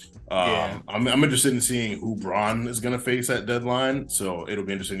too. I'm interested in seeing who Braun is going to face at Deadline. So it'll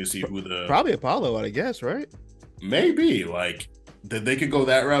be interesting to see who probably Apollo, I guess, right? Maybe like they could go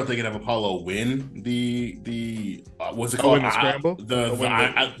that route. They could have Apollo win the what's it called? The scramble?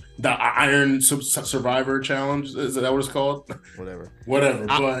 The Iron Survivor Challenge. Is that what it's called? Whatever.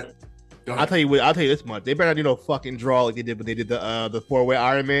 But I'll tell you this much. They better not do no fucking draw like they did, but they did the 4-way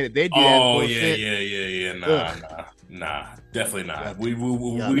Iron Man. If they do that bullshit, yeah. Nah, definitely not.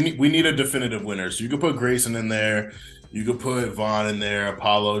 We need a definitive winner. So you could put Grayson in there. You could put Vaughn in there,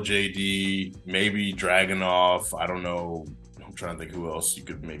 Apollo, JD, maybe Dragunov. I don't know. I'm trying to think who else you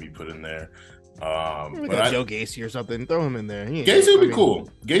could maybe put in there. Joe Gacy or something. Throw him in there. Gacy would be cool.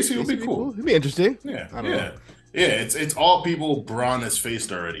 Gacy would be cool. It'd be interesting. Yeah. It's all people Braun has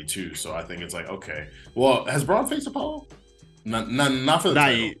faced already too. So I think it's like, okay. Well, has Braun faced Apollo? Not for the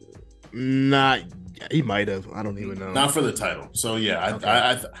title. Not. He might have. I don't even know. Not for the title. So yeah,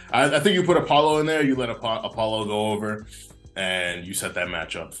 okay. I think you put Apollo in there. You let Apollo go over, and you set that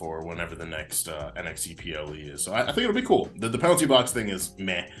match up for whenever the next NXT PLE is. So I think it'll be cool. The penalty box thing is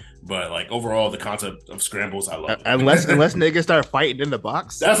meh, but like overall, the concept of scrambles, I love. Unless niggas start fighting in the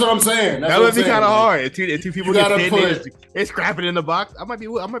box. That's what I'm saying. That would be kind of hard. If two people get pinned, they scrapping in the box. I might be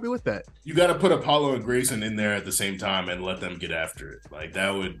with that. You got to put Apollo and Grayson in there at the same time and let them get after it. Like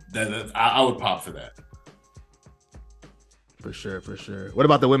I would pop for that. For sure. What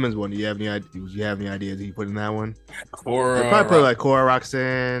about the women's one? Do you have any ideas that you put in that one? Cora, probably put like Cora,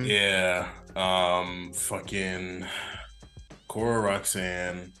 Roxanne. Yeah. Fucking Cora,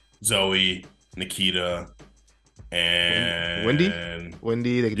 Roxanne, Zoe, Nikita, and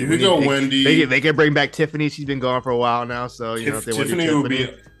Wendy. They could go Wendy. They can bring back Tiffany. She's been gone for a while now, so if they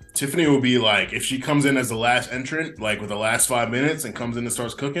Tiffany will be like, if she comes in as the last entrant, like with the last 5 minutes and comes in and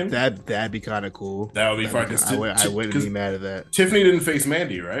starts cooking. That'd be kind of cool. That would be fun. I wouldn't be mad at that. Tiffany didn't face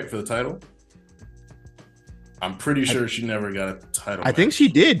Mandy, right, for the title? I'm pretty sure she never got a title. I think she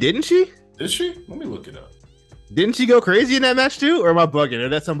did, didn't she? Did she? Let me look it up. Didn't she go crazy in that match too? Or am I bugging? Or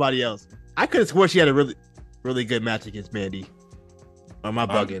that's somebody else? I could have sworn she had a really, really good match against Mandy. Or am I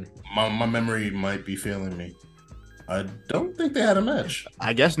bugging? My memory might be failing me. I don't think they had a match.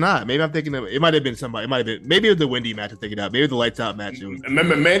 I guess not. Maybe I'm thinking it might have been somebody. Maybe it was the Wendy match I'm thinking of. Maybe it was the lights out match.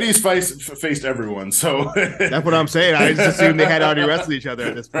 Mandy's faced everyone, so that's what I'm saying. I just assumed they had already wrestled each other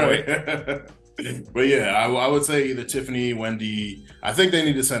at this point. Right. But yeah, I would say either Tiffany, Wendy. I think they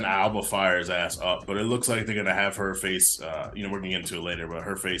need to send Alba Fire's ass up, but it looks like they're gonna have her face. We're gonna get into it later, but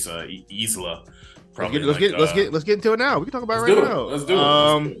her face, Isla. Let's get into it now. We can talk about it right now. Let's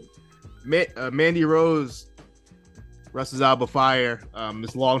do it. Mandy Rose versus Alba Fire.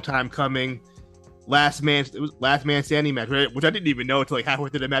 This long time coming. Last man standing match, which I didn't even know until like halfway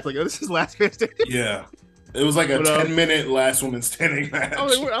through the match. Like, oh, this is last man standing. Yeah. It was like a But 10-minute last woman standing I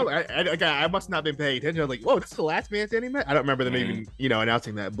was match. like, I must not been paying attention. I was like, whoa, this is the last man standing match. I don't remember them Mhm. even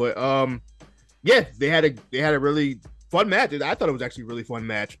announcing that. But yeah, they had a really fun match. I thought it was actually a really fun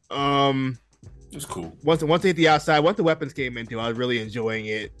match. It was cool. Once they hit the outside, once the weapons came into, I was really enjoying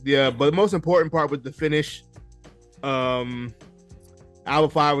it. Yeah, but the most important part was the finish. Alba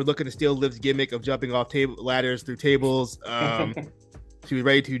Fire was looking to steal Liv's gimmick of jumping off ladders through tables. She was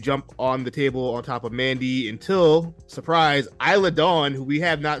ready to jump on the table on top of Mandy until, surprise, Isla Dawn, who we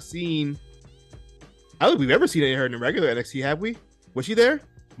have not seen. I don't think we've ever seen her in the regular NXT, have we? Was she there?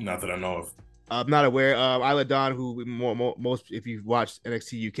 Not that I know of. I'm not aware. Isla Dawn, who most, if you've watched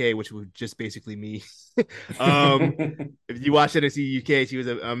NXT UK, which was just basically me, if you watch NXT UK, she was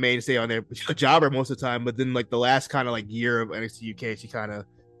a mainstay on there. She was a jobber most of the time, but then like the last kind of like year of NXT UK, she kind of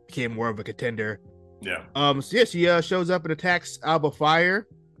became more of a contender. Yeah. So yeah, she shows up and attacks Alba Fire.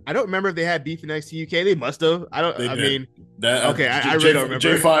 I don't remember if they had beef in NXT UK. They must have. I mean, that okay, I really don't remember.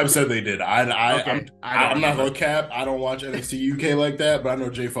 J5 said they did. Okay, I'm not gonna cap. I don't watch NXT UK like that, but I know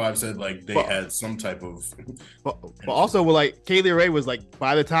J5 said like they had some type of. But also, well, like Kaylee Ray was like,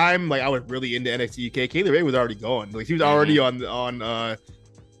 by the time like I was really into NXT UK, Kaylee Ray was already going. Like she was already on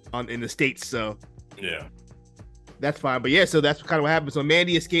in the States, so yeah, that's fine. But yeah, so that's kind of what happened. So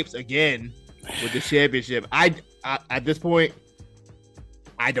Mandy escapes again with the championship. I at this point,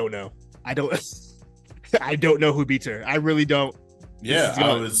 I don't know. I don't know who beats her. I really don't.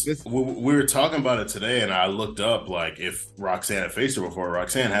 Yeah, we were talking about it today, and I looked up like if Roxanne had faced her before.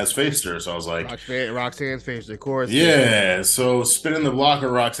 Roxanne has faced her, so I was like, Roxanne's faced her, of course. Yeah, so spinning the block of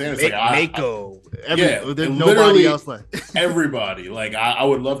Roxanne, it's Mako. There's nobody else left. Everybody, like I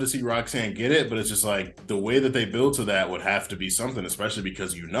would love to see Roxanne get it, but it's just like the way that they build to that would have to be something, especially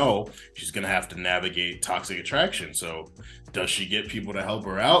because she's gonna have to navigate toxic attraction. So does she get people to help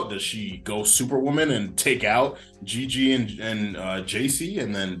her out? Does she go Superwoman and take out Gigi and JC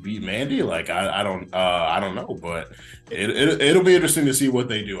and then beat Mandy? Like I don't know, but it'll be interesting to see what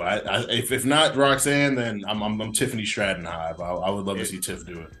they do. If not Roxanne, then I'm Tiffany Stratton Hive. I would love to see Tiff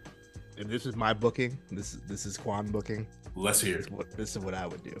do it. And this is my booking. This is Quan booking. Let's hear. This is what I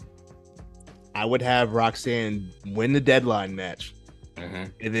would do. I would have Roxanne win the deadline match,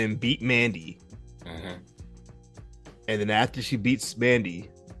 and then beat Mandy. And then after she beats Mandy,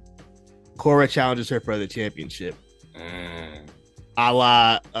 Cora challenges her for the championship. A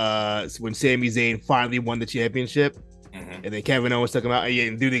la when Sami Zayn finally won the championship. And then Kevin Owens took him out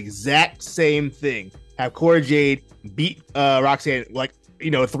and do the exact same thing. Have Cora Jade beat Roxanne, like,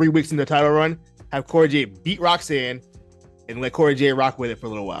 3 weeks in the title run. Have Cora Jade beat Roxanne and let Cora Jade rock with it for a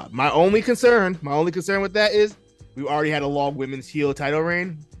little while. My only concern with that is we already had a long women's heel title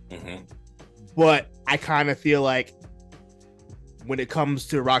reign. But I kind of feel like when it comes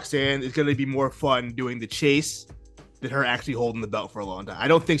to Roxanne, it's going to be more fun doing the chase than her actually holding the belt for a long time. I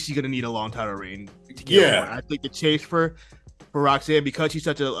don't think she's going to need a long title reign to get over. I think the chase for Roxanne, because she's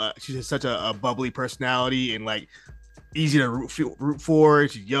such a bubbly personality and like easy to root for.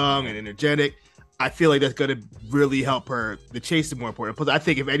 She's young and energetic. I feel like that's going to really help her. The chase is more important. Plus, I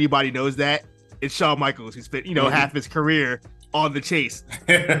think if anybody knows that, it's Shawn Michaels, who spent half his career on the chase.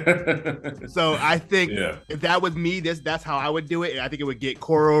 So I think if that was me, that's how I would do it. And I think it would get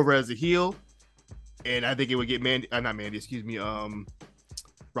Cora over as a heel, and I think it would get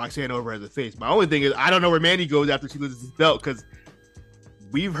Roxanne over as a face. My only thing is I don't know where Mandy goes after she loses this belt, because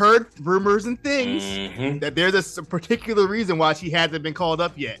we've heard rumors and things that there's a particular reason why she hasn't been called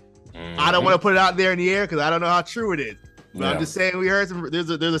up yet. I don't want to put it out there in the air because I don't know how true it is. But I'm just saying we heard there's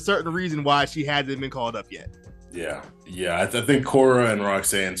a certain reason why she hasn't been called up yet. Yeah. I think Cora and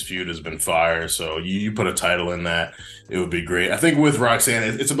Roxanne's feud has been fire. So you put a title in that, it would be great. I think with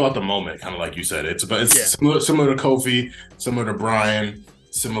Roxanne, it's about the moment, kind of like you said. It's similar to Kofi, similar to Bryan,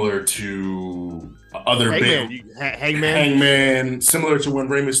 similar to other Hangman, similar to when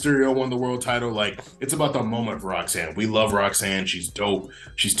Rey Mysterio won the world title. Like, it's about the moment for Roxanne. We love Roxanne. She's dope.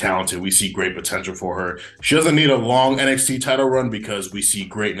 She's talented. We see great potential for her. She doesn't need a long NXT title run because we see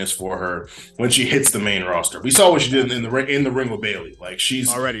greatness for her when she hits the main roster. We saw what she did in the ring with Bayley. Like, she's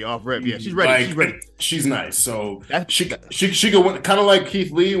already off rip. Yeah, she's ready. She's ready. She's nice. So she could win, kind of like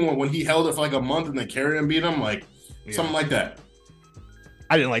Keith Lee when he held it for like a month and then carried and beat him, like something like that.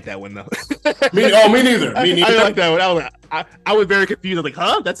 I didn't like that one though. Me neither. I didn't like that one. I was very confused. I was like,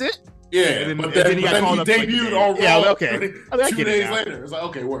 huh? That's it? Yeah. And then he debuted on Raw. Yeah, okay. 2 days later. It's like,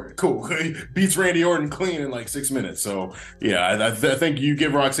 okay, word. Cool. He beats Randy Orton clean in like 6 minutes. So yeah, I think you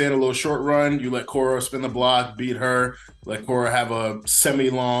give Roxanne a little short run. You let Cora spin the block, beat her. Let Cora have a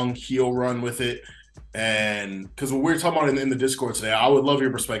semi-long heel run with it. And because when we were talking about in the Discord today, I would love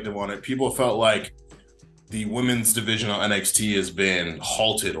your perspective on it. People felt like the women's division on NXT has been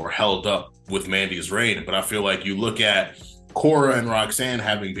halted or held up with Mandy's reign. But I feel like you look at Cora and Roxanne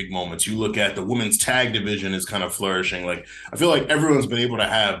having big moments. You look at the women's tag division is kind of flourishing. Like, I feel like everyone's been able to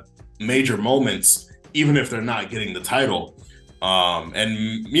have major moments, even if they're not getting the title.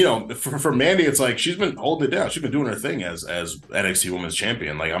 And you know, for Mandy, it's like she's been holding it down. She's been doing her thing as NXT Women's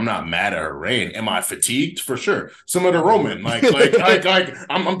Champion. Like, I'm not mad at her reign. Am I fatigued? For sure. Similar to Roman.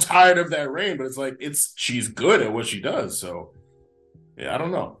 I'm tired of that reign, but it's like she's good at what she does. So yeah, I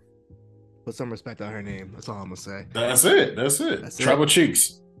don't know. Put some respect on her name. That's all I'm gonna say. That's it. That's Tribal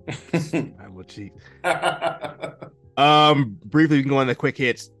Cheeks. Tribal Cheeks. Briefly, we can go on the quick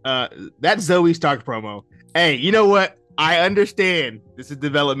hits. That Zoe Stark promo. Hey, you know what? I understand this is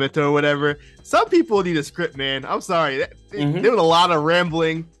developmental or whatever. Some people need a script, man. I'm sorry. There was a lot of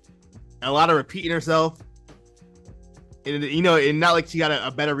rambling, a lot of repeating herself. And you know, and not like she got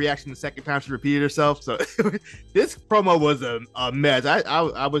a better reaction the second time she repeated herself. So this promo was a mess.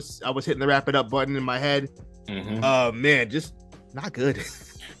 I was hitting the wrap it up button in my head. Man, just not good.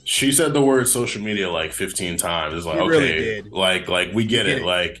 She said the word social media like 15 times. It's like, she okay, really like we get it.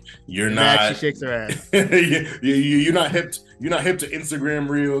 Like, you're not. She shakes her ass. You're not hip. You're not hip to Instagram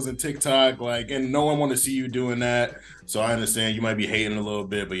Reels and TikTok. Like, and no one want to see you doing that. So I understand you might be hating a little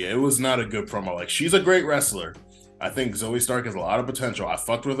bit, but yeah, it was not a good promo. Like, she's a great wrestler. I think Zoe Stark has a lot of potential. I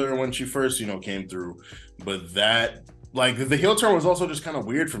fucked with her when she first, came through, but that, like, the heel turn was also just kind of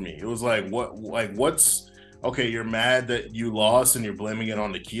weird for me. It was like, what's okay? You're mad that you lost and you're blaming it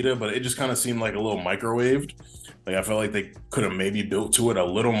on Nikita, but it just kind of seemed like a little microwaved. Like, I felt like they could have maybe built to it a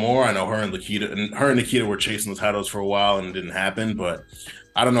little more. I know her and Nikita were chasing the titles for a while and it didn't happen, but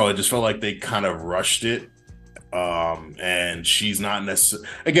I don't know. It just felt like they kind of rushed it. And she's not necessarily,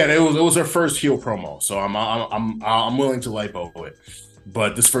 again, it was her first heel promo, so I'm willing to lipo it,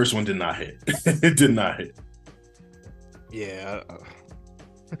 but this first one did not hit. It did not hit. Yeah.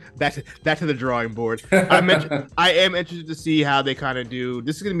 Back to the drawing board. I am interested to see how they kind of do.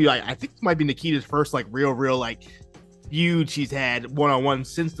 This is gonna be like, I think this might be Nikita's first like real like feud she's had one-on-one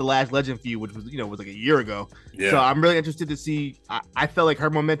since the last Legend feud, which was was like a year ago. Yeah. So I'm really interested to see. I felt like her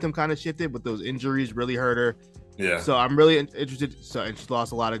momentum kind of shifted, but those injuries really hurt her. Yeah. So I'm really interested. So, and she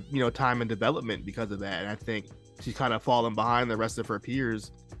lost a lot of time and development because of that, and I think she's kind of fallen behind the rest of her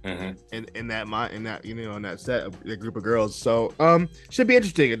peers in that set of the group of girls. So should be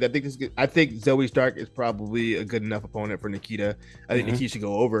interesting. I think Zoe Stark is probably a good enough opponent for Nikita. I think Nikita should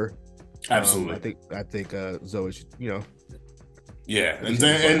go over. Absolutely. I think Zoe should, Yeah,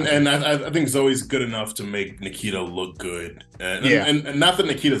 and I think Zoe's good enough to make Nikita look good. And not that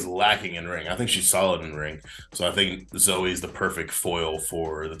Nikita's lacking in ring. I think she's solid in ring. So I think Zoe's the perfect foil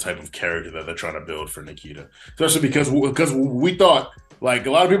for the type of character that they're trying to build for Nikita. Especially because we thought, like,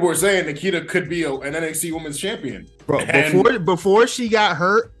 a lot of people were saying Nikita could be an NXT Women's Champion. Bro, before she got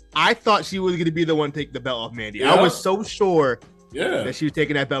hurt, I thought she was going to be the one to take the belt off Mandy. Yeah. I was so sure that she was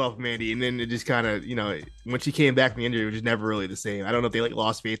taking that belt off Mandy, and then it just kind of, when she came back from the injury, it was just never really the same. I don't know if they like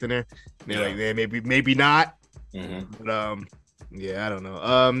lost faith in her. They're like, maybe not. But I don't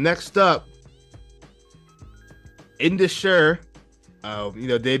know. Next up, Indus the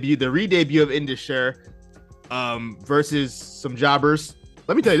re-debut of Indus versus some jobbers.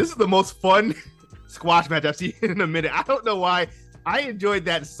 Let me tell you, this is the most fun squash match I've seen in a minute. I don't know why. I enjoyed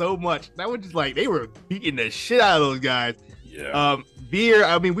that so much. That was just like, they were beating the shit out of those guys. Yeah. Veer,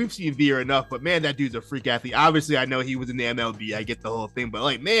 I mean, we've seen Veer enough, but man, that dude's a freak athlete. Obviously, I know he was in the MLB. I get the whole thing, but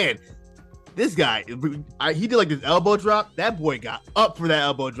like, man, this guy, he did like this elbow drop. That boy got up for that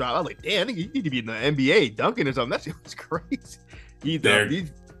elbow drop. I was like, damn, I think you need to be in the NBA dunking or something. That shit was crazy.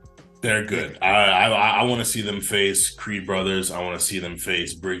 They're good. I want to see them face Creed Brothers. I want to see them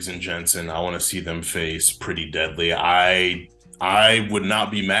face Briggs and Jensen. I want to see them face Pretty Deadly. I would not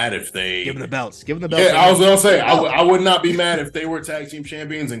be mad if they give them the belts. Yeah, I was gonna say I would not be mad if they were tag team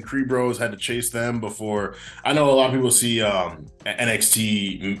champions and Creed Bros had to chase them before. I know a lot of people see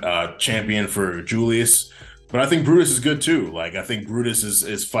NXT champion for Julius, but I think Brutus is good too. Like, I think Brutus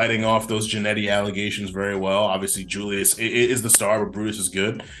is fighting off those Jannetty allegations very well. Obviously, Julius is the star, but Brutus is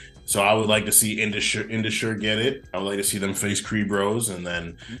good. So I would like to see Indus get it. I would like to see them face Creed Bros, and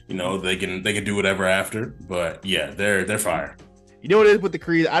then they can do whatever after. But yeah, they're fire. You know what it is with the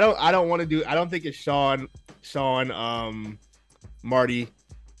Creed? I don't want to do. I don't think it's Sean, Marty.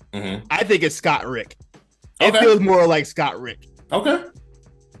 I think it's Scott Rick. It feels more like Scott Rick. Okay.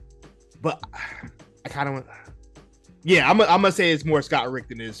 But I kind of want. Yeah, I'm gonna say it's more Scott Rick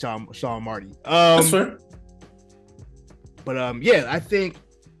than it is Sean Marty. That's fair. But I think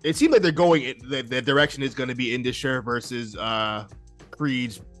it seems like they're going. The direction is going to be Indus versus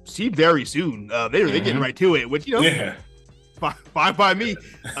Creed's seemed very soon. They're getting right to it, which Yeah. fine by me.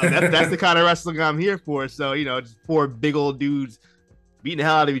 That's the kind of wrestling I'm here for. So just four big old dudes beating the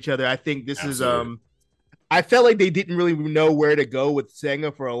hell out of each other. I think this Absolutely. is. I felt like they didn't really know where to go with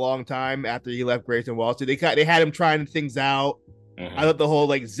Senga for a long time after he left Grayson Waller. So they had him trying things out. I thought the whole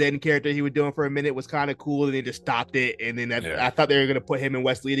like Zen character he was doing for a minute was kind of cool, and they just stopped it. And then I thought they were gonna put him and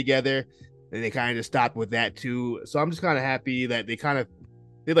Wesley together, and they kind of just stopped with that too. So I'm just kind of happy that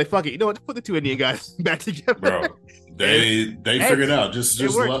they're like, fuck it, what? Put the two Indian guys back together, bro. They figured out just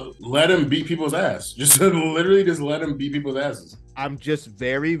let him beat people's ass. Just literally just let him beat people's asses. I'm just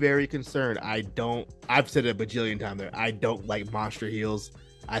very, very concerned. I've said it a bajillion times there. I don't like monster heels.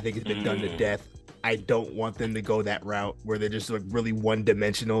 I think it's been done to death. I don't want them to go that route where they're just like really one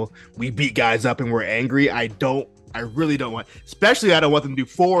dimensional. We beat guys up and we're angry. I really don't want, especially I don't want them to do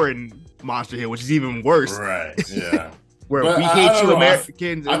foreign monster heel, which is even worse. Right. Yeah. Where we hate you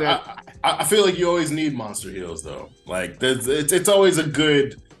Americans. I feel like you always need monster heels though. Like it's always a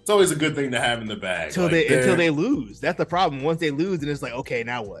good thing to have in the bag. Until they lose. That's the problem. Once they lose, then it's like, okay,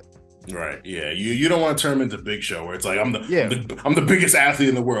 now what? Right. Yeah. You don't want to turn them into Big Show where it's like I'm the biggest athlete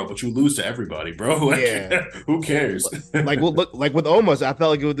in the world, but you lose to everybody, bro. Like, who cares? like with Omos, I felt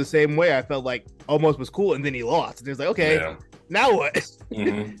like it was the same way. I felt like Omos was cool, and then he lost. And it was like, okay, now what?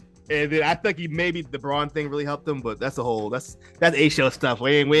 And then I think maybe the Braun thing really helped him, but that's A show stuff.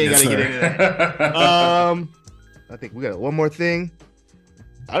 We ain't gotta get into that. I think we got one more thing.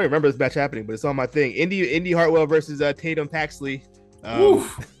 I don't remember this match happening, but it's on my thing. Indy Hartwell versus Tatum Paxley.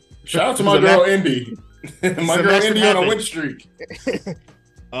 Shout out to my girl Indy. My girl Indy on a win streak.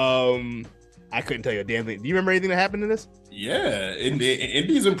 I couldn't tell you a damn thing. Do you remember anything that happened in this? Yeah,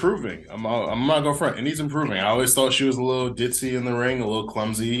 Indy's improving. I'm not going front. Indy's improving. I always thought she was a little ditzy in the ring, a little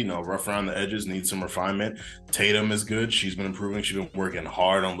clumsy, rough around the edges, needs some refinement. Tatum is good. She's been improving. She's been working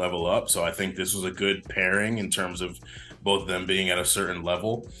hard on Level Up. So I think this was a good pairing in terms of both of them being at a certain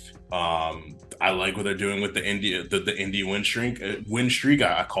level. I like what they're doing with the Indy win streak.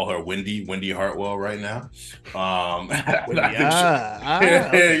 I call her Wendy Hartwell right now.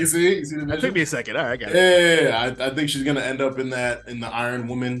 You see the vision? It took me a second. All right, I got it. Yeah, I think she's gonna end up in the Iron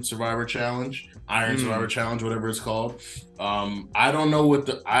Woman Survivor Challenge, Survivor Challenge, whatever it's called. I don't know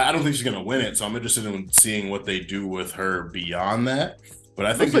I don't think she's gonna win it, so I'm interested in seeing what they do with her beyond that. But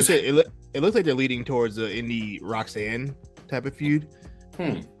I think it looks like they're leading towards the Indy Roxanne type of feud.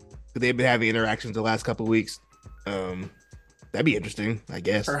 They've been having interactions the last couple of weeks. That'd be interesting, I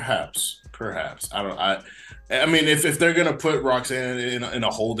guess. Perhaps. I mean, if they're gonna put Roxanne in a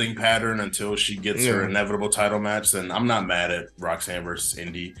holding pattern until she gets her inevitable title match, then I'm not mad at Roxanne versus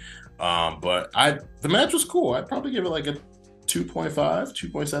Indy. But the match was cool. I'd probably give it like a 2.5,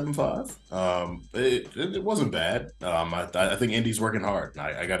 2.75. It wasn't bad. I think Indy's working hard.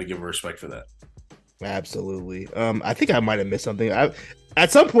 I got to give her respect for that. Absolutely. I think I might have missed something. At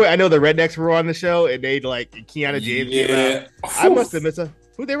some point, I know the Rednecks were on the show, and they like Kiana James. Yeah, I must have missed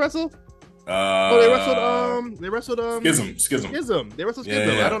who they wrestled. They wrestled Schism. They wrestled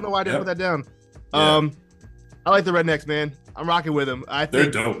Schism. Yeah. I don't know why I didn't put that down. I like the Rednecks, man. I'm rocking with them.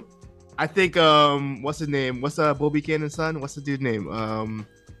 They're dope. I think what's his name? What's Bull Buchanan's son? What's the dude's name?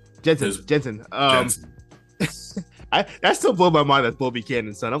 Jensen. Jensen. That still blew my mind. That's Bull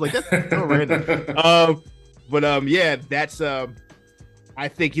Buchanan's son. I'm like, that's so random. That's I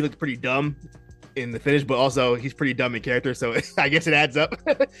think he looked pretty dumb in the finish, but also he's pretty dumb in character, so I guess it adds up.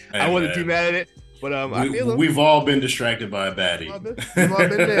 I wasn't too mad at it, but we've all been distracted by a baddie. We've all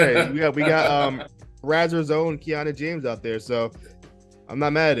been there. We got Razzer's own Kiana James out there, so I'm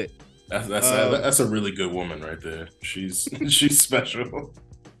not mad at it. That's a really good woman right there. She's special.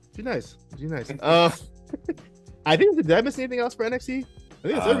 She's nice. I think, did I miss anything else for NXT? I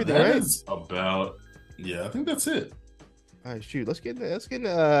think that's everything, right? I think that's it. All right, shoot. Let's get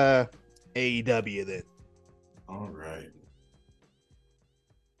into AEW then. All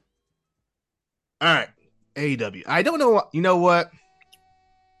right. AEW. I don't know. You know what?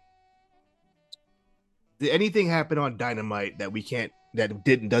 Did anything happen on Dynamite that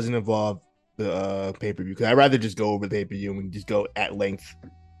doesn't involve the pay-per-view? Because I'd rather just go over the pay-per-view and we can just go at length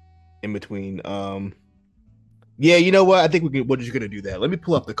in between. Yeah, you know what? I think we're just gonna do that. Let me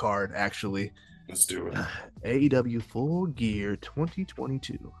pull up the card. Actually, let's do it. AEW Full Gear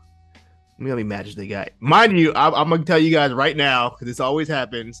 2022. Let me see how many matches they got. Mind you, I'm gonna tell you guys right now because this always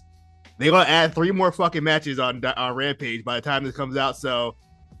happens. They're gonna add 3 more fucking matches on Rampage by the time this comes out, so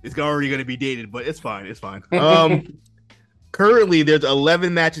it's already gonna be dated. But it's fine. It's fine. Currently, there's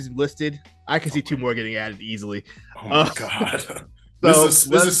 11 matches listed. I can see 2 more getting added easily. Oh my god! This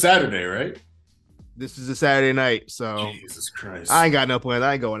is Saturday, right? this is a Saturday night, so Jesus I Christ. ain't got no plans.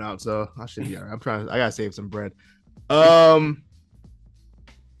 I ain't going out, so I should be all right. I gotta save some bread. Um,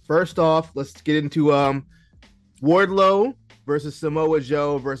 First off, let's get into Wardlow versus Samoa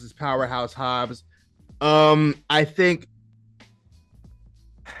Joe versus Powerhouse Hobbs. Um, I think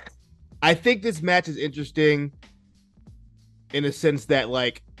I think this match is interesting in a sense that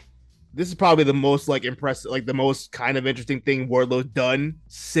like this is probably the most like impressive, like the most kind of interesting thing Wardlow's done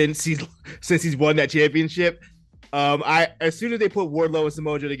since he's won that championship. I as soon as they put Wardlow and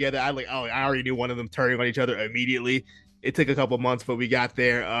Samoa Joe together, I already knew one of them turning on each other immediately. It took a couple months, but we got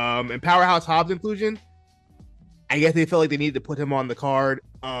there. And Powerhouse Hobbs inclusion, I guess they felt like they needed to put him on the card.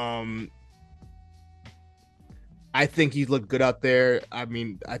 I think he's looked good out there. I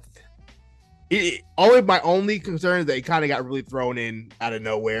mean, only my only concern is that he kind of got really thrown in out of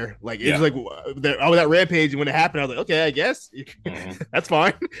nowhere. Like it's like that rampage, and when it happened, I was like, okay, I guess that's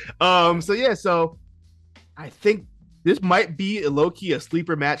fine. So I think this might be a low key a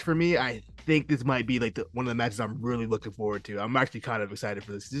sleeper match for me. I think this might be like one of the matches I'm really looking forward to. I'm actually kind of excited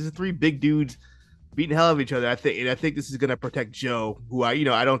for this. This is three big dudes beating hell of each other. I think this is gonna protect Joe, who I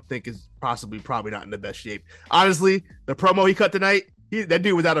don't think is probably not in the best shape. Honestly, the promo he cut tonight, that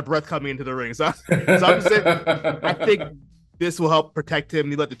dude was out of breath coming into the ring. So I'm just saying, I think this will help protect him.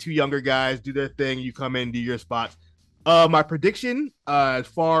 You let the two younger guys do their thing. You come in, do your spots. My prediction, as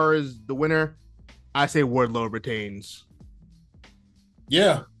far as the winner, I say Wardlow retains.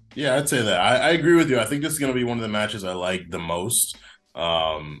 Yeah, I'd say that. I agree with you. I think this is going to be one of the matches I like the most.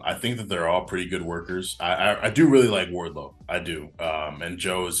 I think that they're all pretty good workers. I do really like Wardlow. I do. And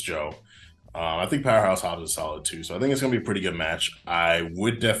Joe is Joe. I think Powerhouse Hobbs is solid too. So I think it's going to be a pretty good match. I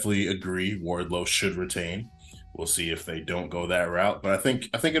would definitely agree Wardlow should retain. We'll see if they don't go that route, but I think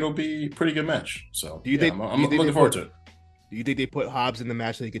it'll be a pretty good match. So I'm looking forward to it. Do you think they put Hobbs in the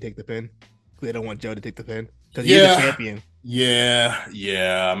match so he could take the pin? They don't want Joe to take the pin because he's the champion. Yeah.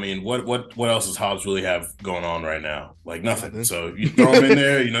 I mean, what else does Hobbs really have going on right now? Like nothing. So you throw him in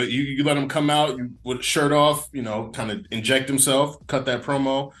there. You let him come out with shirt off. Kind of inject himself. Cut that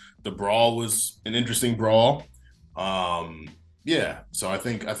promo. The brawl was an interesting brawl. So I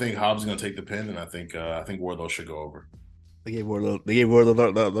think Hobbs is going to take the pin, and I think Wardlow should go over. They gave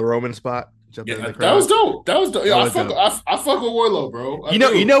Wardlow the Roman spot. Yeah, that was dope. Yeah, I fuck with Wardlow, bro.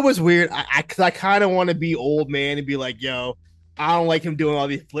 You know what's weird? I kind of want to be old man and be like, yo, I don't like him doing all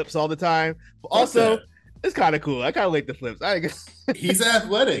these flips all the time. But also, it's kind of cool. I kind of like the flips. I guess he's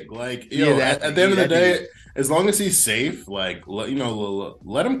athletic. Like at the end of the day, as long as he's safe, like let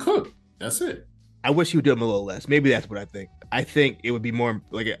him cook. That's it. I wish he would do him a little less. Maybe that's what I think. I think it would be more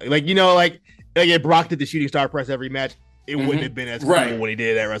like if Brock did the shooting star press every match, it wouldn't have been as cool when he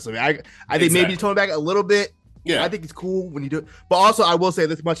did it at WrestleMania. I think maybe he's toned back a little bit. Yeah, I think it's cool when you do it. But also, I will say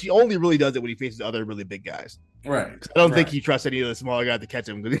this much: he only really does it when he faces other really big guys. Right. I don't think he trusts any of the smaller guys to catch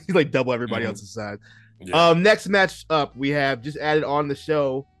him because he's like double everybody else's size. Yeah. Next match up, we have just added on the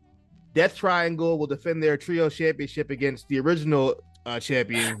show. Death Triangle will defend their trio championship against the original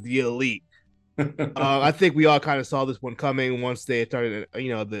champions, the Elite. I think we all kind of saw this one coming once they started,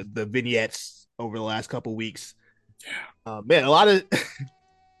 the vignettes over the last couple weeks. Yeah, man, a lot of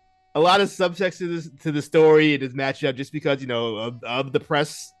subtext to the story and this matchup, just because of the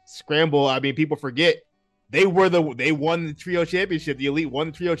press scramble. I mean, people forget they won the trio championship. The Elite won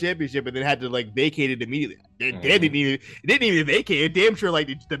the trio championship and then had to vacate it immediately. They didn't even vacate it. Damn sure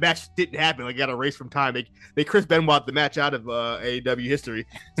the match didn't happen. Got erased from time. They Chris Benoit the match out of AEW history.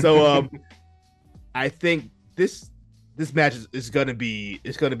 So I think this match is gonna be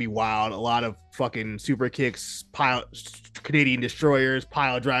wild. A lot of fucking super kicks, Canadian destroyers,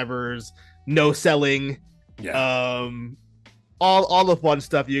 pile drivers, no selling, all the fun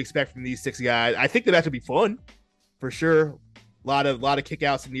stuff you expect from these six guys. I think the match will be fun for sure. A lot of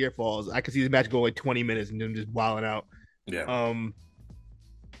kickouts and near falls. I could see the match going 20 minutes and them just wilding out. Yeah.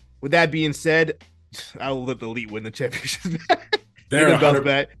 With that being said, I will let the Elite win the championship. They're 100% going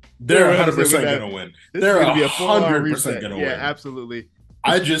to win. They're 100% going to win. Yeah, absolutely.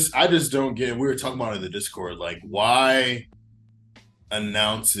 I just don't get. We were talking about it in the Discord. Why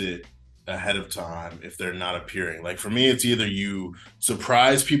announce it ahead of time if they're not appearing? For me, it's either you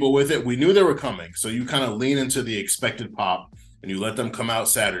surprise people with it. We knew they were coming, so you kind of lean into the expected pop and you let them come out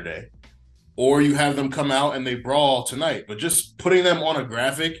Saturday, or you have them come out and they brawl tonight. But just putting them on a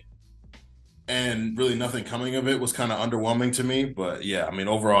graphic and really nothing coming of it was kind of underwhelming to me. But yeah, I mean,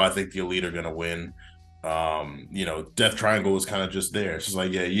 overall, I think the Elite are going to win. Death Triangle was kind of just there. It's just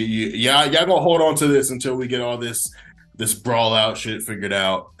y'all gonna hold on to this until we get all this brawl out shit figured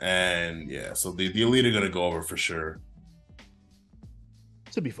out. And yeah, so the Elite are going to go over for sure.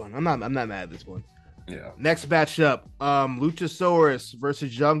 This will be fun. I'm not mad at this one. Yeah. Next matchup, Luchasaurus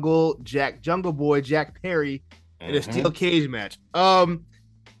versus Jungle Boy Jack Perry in a steel Hmm. cage match.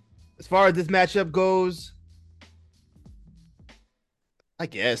 As far as this matchup goes, I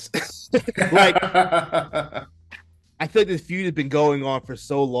guess like I feel like this feud has been going on for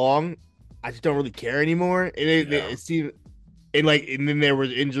so long. I just don't really care anymore. And Yeah. it seemed and then there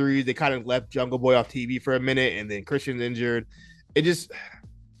was injuries. They kind of left Jungle Boy off TV for a minute, and then Christian's injured. It just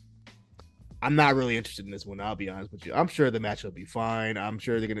I'm not really interested in this one. I'll be honest with you. I'm sure the match will be fine. I'm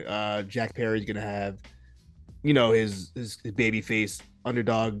sure they're gonna Jack Perry's gonna have his baby face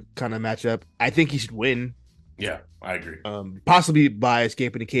underdog kind of matchup. I think he should win. Yeah, I agree. Possibly by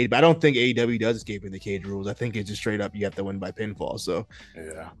escaping the cage, but I don't think AEW does escaping the cage rules. I think it's just straight up you have to win by pinfall. So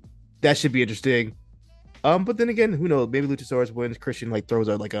Yeah. that should be interesting. But then again, who knows? Maybe Luchasaurus wins. Christian like throws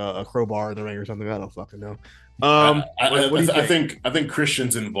out like a crowbar in the ring or something. I don't fucking know. What do you think? I think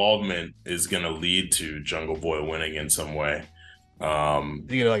Christian's involvement is going to lead to Jungle Boy winning in some way. You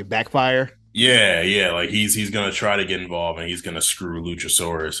know, like backfire. Yeah, yeah, like he's going to try to get involved and he's going to screw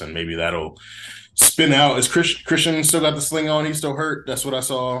Luchasaurus and maybe that'll spin out. Is Christian still got the sling on? He's still hurt. That's what I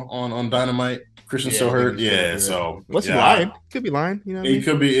saw on Dynamite. Christian Yeah, still I think hurt. he's still Yeah, hurt. so What's he yeah, lying? Could be lying. You know what I it mean?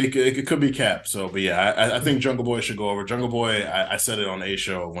 could be it could be Cap. So, but yeah, I think Jungle Boy should go over. Jungle Boy, I said it on A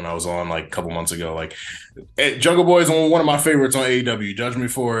Show when I was on like a couple months ago. Like, Jungle Boy is one of my favorites on AEW. Judge me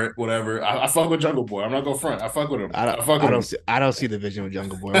for it, whatever. I fuck with Jungle Boy. I'm not gonna front. I fuck with him. I fuck with him. I don't see the vision with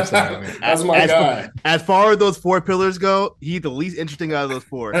Jungle Boy. I'm sorry, man. That's my guy. As far as those four pillars go, he's the least interesting out of those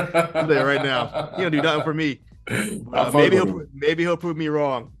four. I'm there right now. He don't do nothing for me. Maybe he'll prove me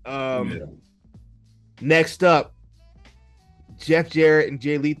wrong. Yeah. Next up, Jeff Jarrett and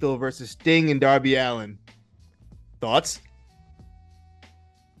Jay Lethal versus Sting and Darby Allin. Thoughts?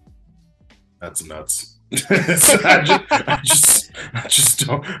 That's nuts. I just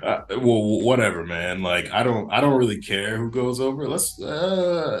don't. Well, whatever, man. Like, I don't really care who goes over. Let's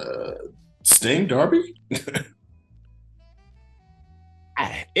Sting, Darby.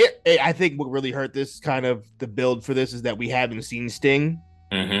 I think what really hurt this kind of the build for this is that we haven't seen Sting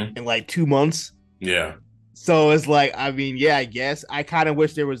in like 2 months. Yeah. So it's like, I mean, yeah, I guess I kind of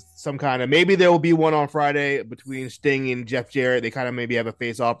wish there was some kind of maybe there will be one on Friday between Sting and Jeff Jarrett. They kind of maybe have a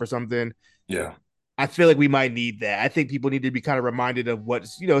face off or something. Yeah. I feel like we might need that. I think people need to be kind of reminded of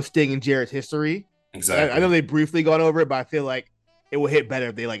what's Sting and Jarrett's history. Exactly. I know they briefly gone over it, but I feel like it will hit better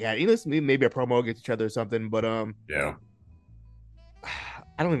if they like had maybe a promo against each other or something. But yeah,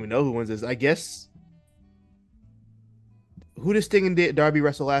 I don't even know who wins this. I guess who did Sting and Darby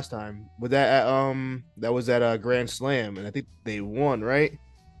wrestle last time? Was that at a Grand Slam, and I think they won, right?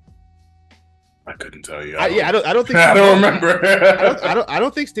 I couldn't tell you. I don't think I don't remember. I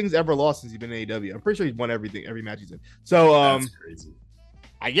don't think Sting's ever lost since he's been in AEW. I'm pretty sure he's won every match he's in. So that's crazy.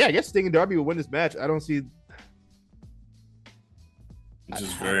 I guess Sting and Darby will win this match. I don't see. It's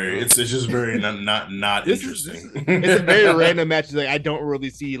just very not interesting. It's a very random match. Like I don't really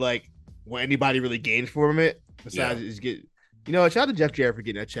see like what anybody really gains from it besides just get. Shout out to Jeff Jarrett for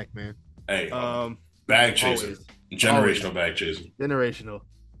getting that check, man. Hey, bag chaser, always. generational bag chaser, generational.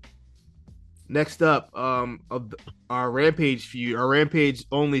 Next up, of our Rampage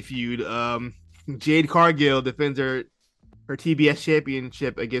only feud, Jade Cargill defends her TBS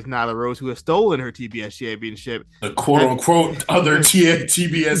championship against Nyla Rose, who has stolen her TBS championship. The quote unquote other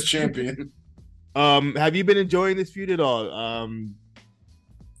TBS champion. Have you been enjoying this feud at all?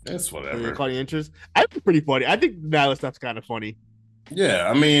 It's whatever. Caught your interest? I think it's pretty funny. I think Nyla stuff's kind of funny. Yeah,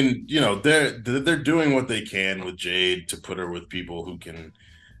 I mean, they're doing what they can with Jade to put her with people who can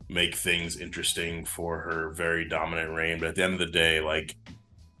make things interesting for her very dominant reign. But at the end of the day, like,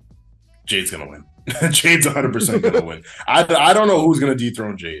 Jade's gonna win. Jade's 100% gonna win. I don't know who's gonna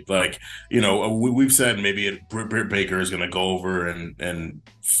dethrone Jade. Like, we've said maybe Britt Baker is gonna go over and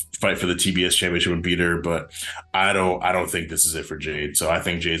fight for the TBS championship and beat her, but I don't think this is it for Jade. So I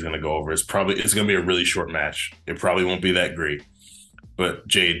think Jade's gonna go over. It's gonna be a really short match. It probably won't be that great, but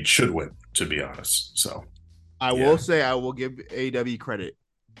Jade should win, to be honest. So I will say I will give AEW credit.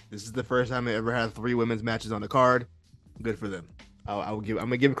 This is the first time they ever had 3 women's matches on the card. Good for them. I'm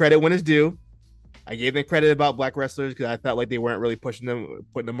gonna give credit when it's due. I gave them credit about black wrestlers because I felt like they weren't really putting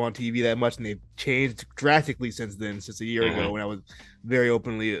them on TV that much, and they've changed drastically since a year ago when I was very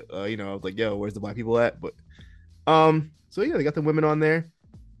openly, I was like, yo, where's the black people at? But so yeah, they got the women on there.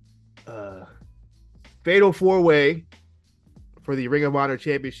 Fatal 4-way for the Ring of Honor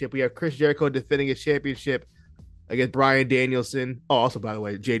Championship. We have Chris Jericho defending his championship against Bryan Danielson. Oh, also, by the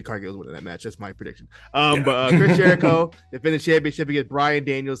way, Jade Cargill is winning that match. That's my prediction. But Chris Jericho defending the championship against Bryan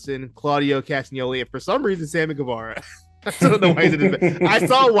Danielson, Claudio Castagnoli, and for some reason, Sammy Guevara. I still don't know why he's in this match. I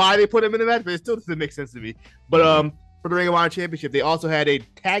saw why they put him in the match, but it still doesn't make sense to me. But for the Ring of Honor Championship, they also had a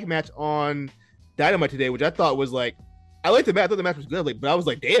tag match on Dynamite today, which I thought was like, I liked the match. I thought the match was good, like, but I was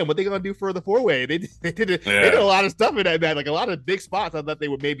like, damn, what they gonna do for the 4-way? They did a lot of stuff in that match, like a lot of big spots. I thought they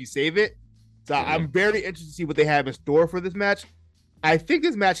would maybe save it. So I'm very interested to see what they have in store for this match. I think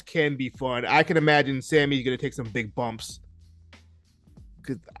this match can be fun. I can imagine Sammy's gonna take some big bumps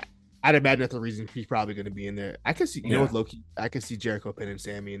because I'd imagine that's the reason he's probably going to be in there. I can see, you know, with Loki, I can see Jericho pinning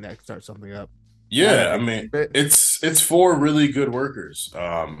Sammy and that start something up. Yeah, I mean, it's four really good workers.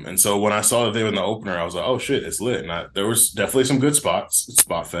 And so when I saw that they were in the opener, I was like, oh shit, it's lit. And there was definitely some good spots,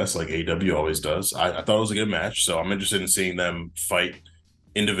 spot fest like AEW always does. I thought it was a good match, so I'm interested in seeing them fight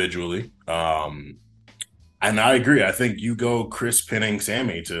individually. And I agree. I think you go Chris pinning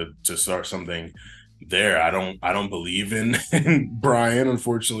Sammy to start something there. I don't believe in Brian,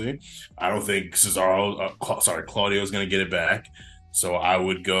 unfortunately. I don't think Claudio is going to get it back. So I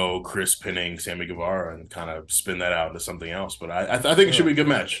would go Chris pinning Sammy Guevara and kind of spin that out into something else. But I think it should be a good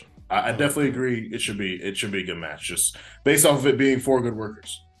match. I definitely agree. It should be a good match, just based off of it being four good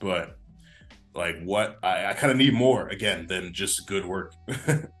workers. But like, what I kind of need more again than just good work.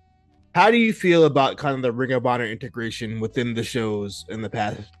 How do you feel about kind of the Ring of Honor integration within the shows in the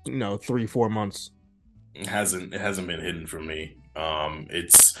past, 3-4 months? It hasn't been hidden from me.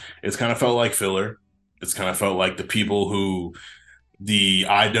 It's kind of felt like filler. It's kind of felt like the people who the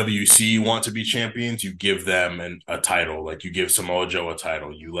IWC want to be champions, you give them a title. Like you give Samoa Joe a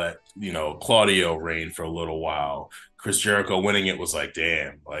title. You let, Claudio reign for a little while. Chris Jericho winning it was like,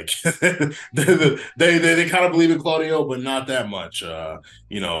 damn, like they kind of believe in Claudio, but not that much.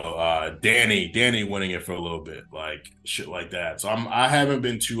 Danny winning it for a little bit, like shit like that. So I haven't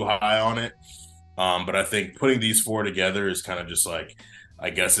been too high on it. But I think putting these four together is kind of just like,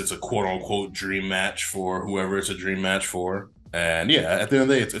 I guess it's a quote unquote dream match for whoever it's a dream match for. And yeah, at the end of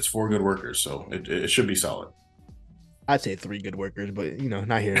the day, it's four good workers, so it should be solid. I'd say three good workers, but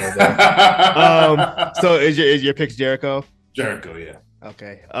not here nor there. So is your pick Jericho? Jericho, yeah.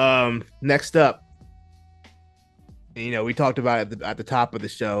 Okay. Next up, we talked about it at the top of the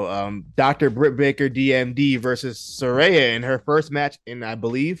show. Dr. Britt Baker, DMD versus Saraya in her first match in, I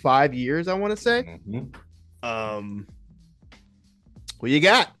believe, 5 years. I want to say. Mm-hmm. What you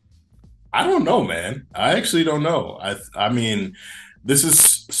got? I don't know, man. I actually don't know. I mean, this is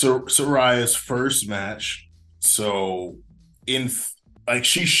Saraya's first match, so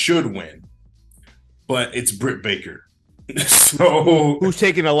she should win, but it's Britt Baker. So who's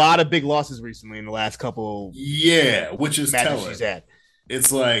taken a lot of big losses recently in the last couple which is matches telling. She's had.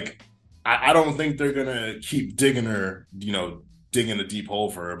 It's like I don't think they're gonna keep digging her, digging a deep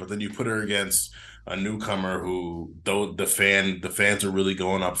hole for her, but then you put her against a newcomer who though the fans are really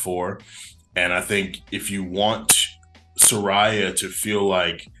going up for. And I think if you want Saraya to feel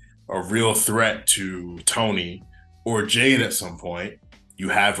like a real threat to Tony or Jade at some point, you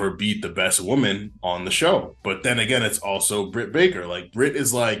have her beat the best woman on the show. But then again, it's also Britt Baker. Like Britt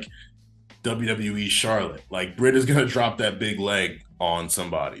is like WWE Charlotte. Like Britt is gonna drop that big leg on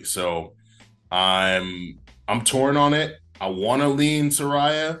somebody. So I'm torn on it. I want to lean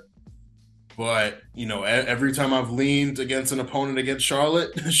Saraya, but every time I've leaned against an opponent against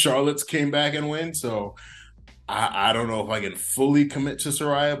Charlotte, Charlotte's came back and win. So I don't know if I can fully commit to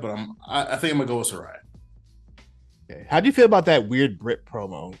Saraya, but I think I'm gonna go with Saraya. Okay. How do you feel about that weird Brit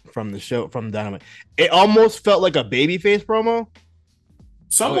promo from the show from Dynamite? It almost felt like a babyface promo.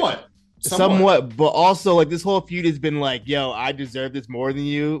 Somewhat, but also like this whole feud has been like, yo, I deserve this more than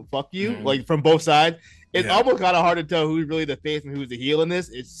you. Fuck you. Mm-hmm. Like from both sides. It's almost kind of hard to tell who's really the face and who's the heel in this.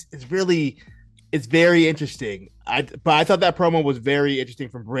 It's very interesting. But I thought that promo was very interesting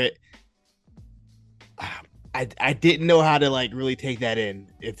from Britt. I didn't know how to like really take that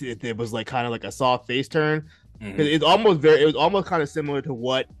in. If it was like kind of like a soft face turn, because it was almost kind of similar to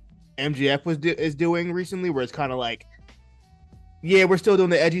what MJF is doing recently, where it's kind of like, yeah, we're still doing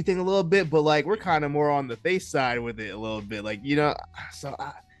the edgy thing a little bit, but like we're kind of more on the face side with it a little bit, like So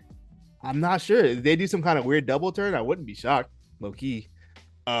I'm not sure. If they do some kind of weird double turn, I wouldn't be shocked, low key.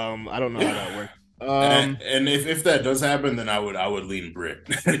 I don't know how that works. And if that does happen, then I would lean Britt.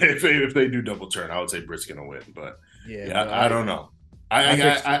 if they do double turn, I would say Britt's gonna win. But I don't know.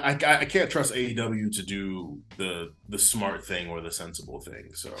 I can't trust AEW to do the smart thing or the sensible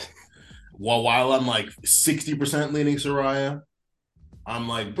thing. So while I'm like 60% leaning Saraya, I'm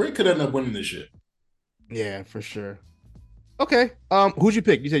like Britt could end up winning this shit. Yeah, for sure. Okay. Who'd you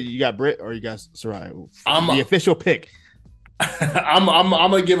pick? You said you got Britt or you got Saraya? The official pick. I'm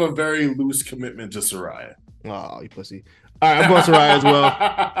gonna give a very loose commitment to Saraya. Oh, you pussy. All right, I'm going Saraya as well.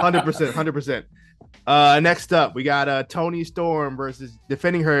 100%. Next up, we got Toni Storm versus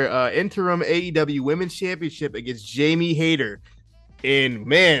defending her interim AEW Women's Championship against Jamie Hayter in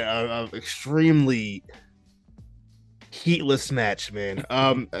man, a extremely heatless match, man.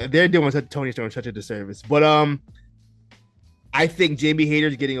 They're doing Toni Storm such a disservice, but I think Jamie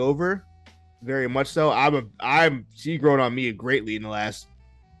Hayter's getting over very much so. She's grown on me greatly in the last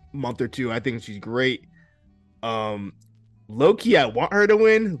month or two. I think she's great. Low key, I want her to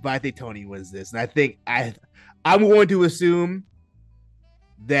win, but I think Toni wins this, and I'm going to assume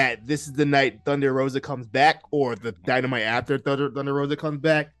that this is the night Thunder Rosa comes back, or the Dynamite after Thunder Rosa comes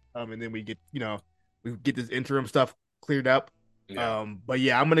back, and then we get this interim stuff cleared up. Yeah. But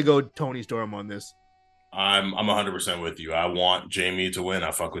yeah, I'm gonna go Toni Storm on this. I'm 100% with you. I want Jamie to win.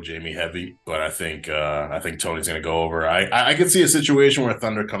 I fuck with Jamie heavy, but I think Toni's gonna go over. I can see a situation where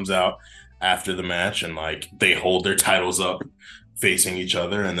Thunder comes out after the match and like they hold their titles up facing each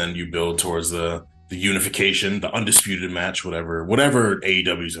other, and then you build towards the unification, the undisputed match, whatever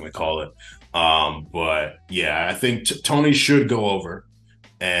AEW is gonna call it. But yeah, I think Toni should go over,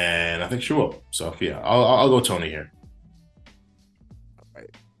 and I think she will. So yeah, I'll go Toni here. All right.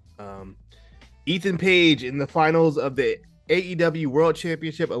 Ethan Page in the finals of the AEW World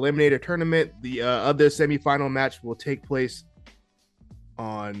Championship Eliminator Tournament. The other semifinal match will take place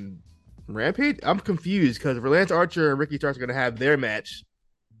on Rampage. I'm confused because Lance Archer and Ricky Starks are going to have their match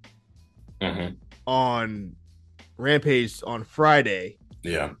on Rampage on Friday.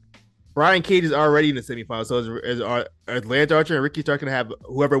 Yeah. Brian Cage is already in the semifinals, so is Lance Archer and Ricky Starks going to have,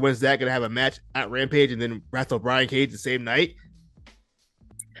 whoever wins that, going to have a match at Rampage and then wrestle Brian Cage the same night?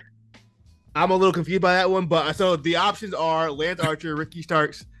 I'm a little confused by that one, but so the options are Lance Archer, Ricky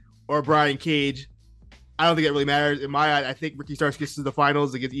Starks, or Brian Cage. I don't think it really matters. In my eye, I think Ricky Starks gets to the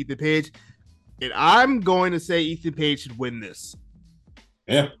finals against Ethan Page. And I'm going to say Ethan Page should win this.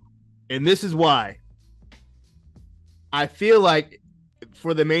 Yeah. And this is why. I feel like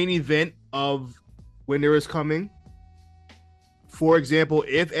for the main event of Winter is Coming, for example,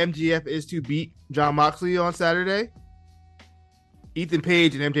 if MJF is to beat Jon Moxley on Saturday, Ethan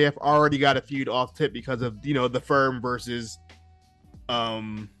Page and MJF already got a feud off tip because of, the Firm versus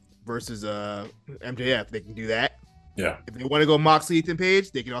MJF. They can do that. Yeah. If they want to go Moxley Ethan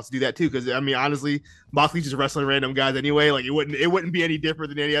Page, they can also do that too. Because I mean, honestly, Moxley's just wrestling random guys anyway. Like it wouldn't be any different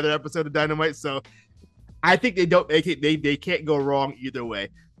than any other episode of Dynamite. So I think they can't go wrong either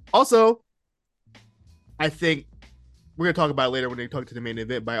way. Also, I think we're gonna talk about it later when they talk to the main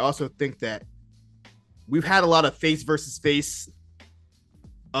event, but I also think that we've had a lot of face versus face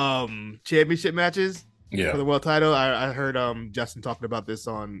championship matches for the world title. I heard Justin talking about this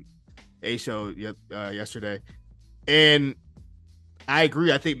on a show yesterday, and I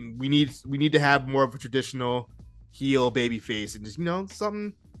agree. I think we need to have more of a traditional heel baby face and just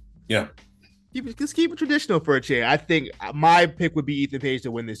something. Yeah, just keep it traditional for a change. I think my pick would be Ethan Page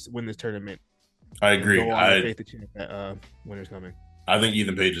to win this tournament. I agree. Winter's Coming. I think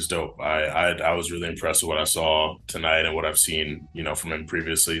Ethan Page is dope. I was really impressed with what I saw tonight and what I've seen, from him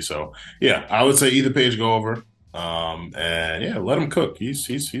previously. So yeah, I would say Ethan Page go over. And yeah, let him cook. He's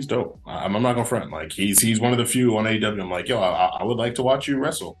dope. I'm not gonna front. Like he's one of the few on AEW. I'm like, yo, I would like to watch you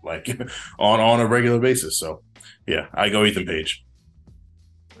wrestle like on a regular basis. So yeah, I go Ethan Page.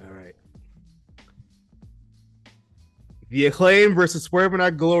 All right. The Acclaim versus Swerve in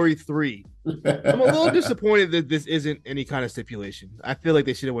Our Glory 3. I'm a little disappointed that this isn't any kind of stipulation. I feel like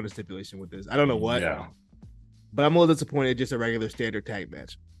they should have won a stipulation with this. I don't know what. Yeah. But I'm a little disappointed just a regular standard tag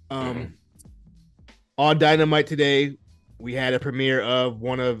match. On Dynamite today, we had a premiere of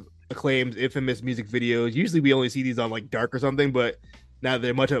one of Acclaim's infamous music videos. Usually we only see these on like Dark or something, but now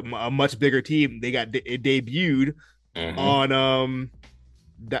they're a much bigger team. They got it debuted on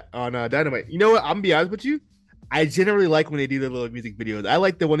Dynamite. You know what? I'm gonna be honest with you. I generally like when they do their little music videos. I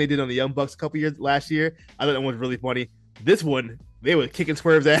like the one they did on the Young Bucks a couple years last year. I thought that one was really funny. This one, they were kicking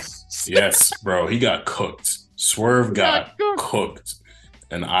Swerve's ass. Yes, bro. He got cooked. Swerve got cooked.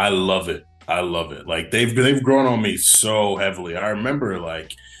 And I love it. I love it. Like they've grown on me so heavily. I remember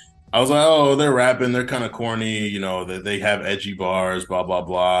I was like, oh, they're rapping, they're kind of corny, they have edgy bars, blah, blah,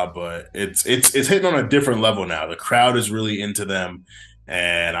 blah. But it's hitting on a different level now. The crowd is really into them.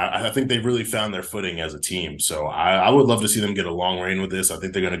 And I think they've really found their footing as a team. So I would love to see them get a long reign with this. I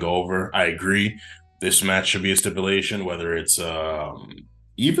think they're going to go over. I agree. This match should be a stipulation, whether it's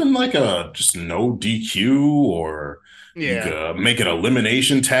even like a just no DQ or you could make an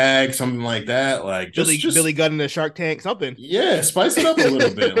elimination tag, something like that. Like just Billy Gunn in the Shark Tank, something. Yeah, spice it up a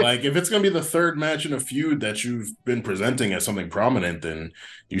little bit. Like if it's going to be the third match in a feud that you've been presenting as something prominent, then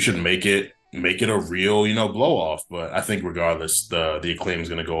you should make it make it a real, blow off. But I think regardless, the Acclaim is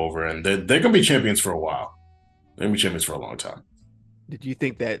going to go over, and they're going to be champions for a while. They're going to be champions for a long time. Did you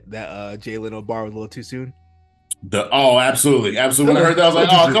think that Jay Leno bar was a little too soon? Absolutely, absolutely. When I heard that, I was like,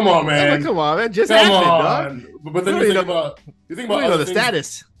 oh, come on, man. Like, come on, man. Just come happened, on. dog. But then you think about other the things.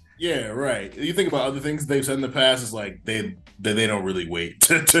 Status. Yeah, right. You think about other things they've said in the past. It's like they don't really wait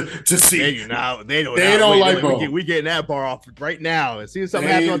to see. They don't like we getting that bar off right now. As soon as something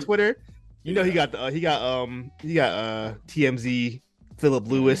happened on Twitter, he got TMZ Philip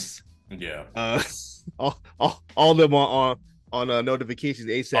Lewis. Yeah. All them on notifications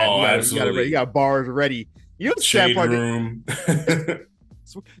ASAP. Oh, absolutely. You got bars ready. You know the Shade sad part. Room.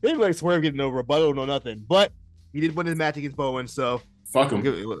 They like Swerve getting no rebuttal, no nothing. But he did win his match against Bowen, so fuck him.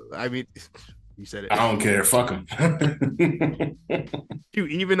 I mean, you said it. I don't care. Fuck him.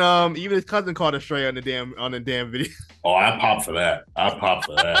 Dude, even his cousin called us Stray on the damn video. Oh, I pop for that.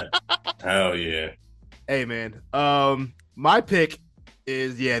 Hell yeah. Hey man. My pick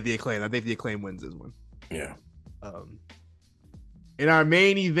is the Acclaim. I think the Acclaim wins this one. Yeah. In our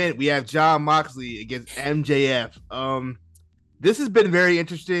main event, we have Jon Moxley against MJF. This has been very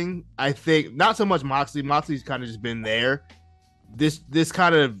interesting. I think not so much Moxley. Moxley's kind of just been there. This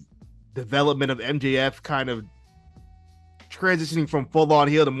kind of development of MJF kind of transitioning from full on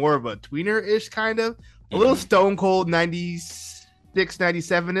heel to more of a tweener-ish kind of. A little Stone Cold 96,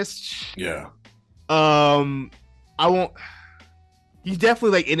 97-ish. Yeah. I won't. He's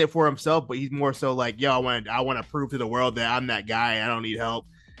definitely like in it for himself, but he's more so like, yo, I want to prove to the world that I'm that guy. I don't need help.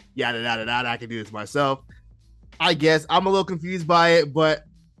 Yada yada yada. I can do this myself. I guess I'm a little confused by it, but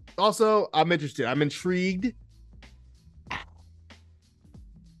also I'm interested. I'm intrigued.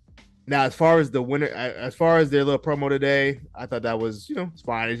 Now, as far as the winner, as far as their little promo today, I thought that was, it's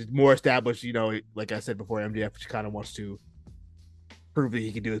fine. It's more established, like I said before, MJF kind of wants to prove that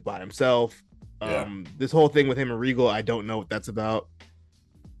he can do this by himself. Yeah. This whole thing with him and Regal, I don't know what that's about.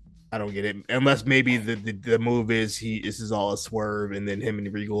 I don't get it. Unless maybe the move is this is all a swerve, and then him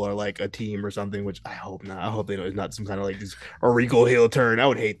and Regal are like a team or something, which I hope not. I hope it's not some kind of like this a Regal heel turn. I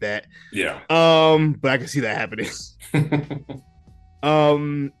would hate that. Yeah. But I can see that happening.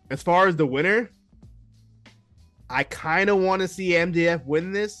 As far as the winner, I kind of want to see MJF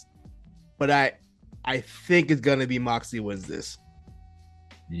win this, but I think it's gonna be Moxley wins this.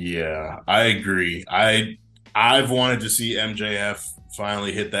 Yeah, I agree. I've wanted to see MJF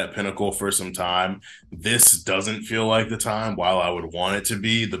finally hit that pinnacle for some time. This doesn't feel like the time. While I would want it to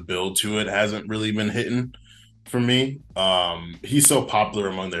be, the build to it hasn't really been hitting for me. He's so popular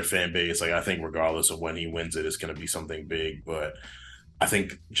among their fan base. Like, I think regardless of when he wins it, it's going to be something big. But I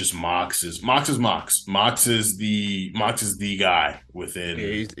think just Mox is Mox. Mox is the guy within.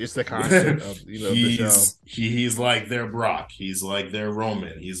 Yeah, it's the concept of the show. He's like their Brock. He's like their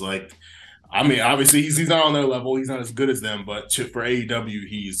Roman. He's like, I mean, obviously he's not on their level. He's not as good as them. But for AEW,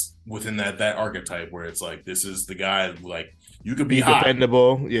 he's within that archetype where it's like, this is the guy. Like, you could be hot.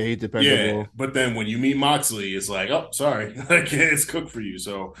 Dependable. Yeah, he's dependable. Yeah, but then when you meet Moxley, it's like, oh, sorry, like it's cooked for you.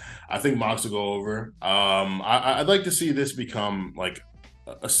 So I think Mox will go over. I'd like to see this become like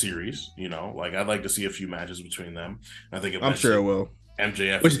a series, like I'd like to see a few matches between them. I think I'm sure it will.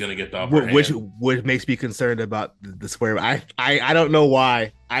 MJF is going to get the upper hand. Which makes me concerned about the swerve. I don't know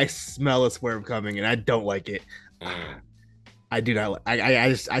why. I smell a swerve coming and I don't like it. I do not.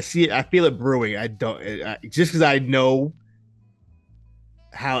 I see it. I feel it brewing. I don't. Just because I know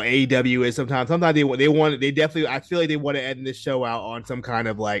how AEW is sometimes. Sometimes they definitely. I feel like they want to end this show out on some kind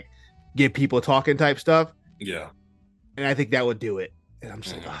of like get people talking type stuff. Yeah, and I think that would do it. And I'm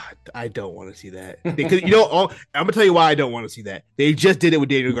just like, I don't want to see that. Because, I'm going to tell you why I don't want to see that. They just did it with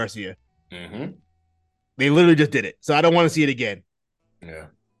Daniel Garcia. Mm-hmm. They literally just did it. So I don't want to see it again. Yeah.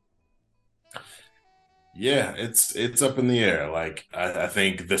 Yeah, it's up in the air. Like, I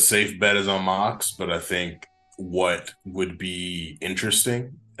think the safe bet is on Mox, but I think what would be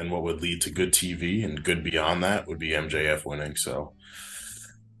interesting and what would lead to good TV and good beyond that would be MJF winning. So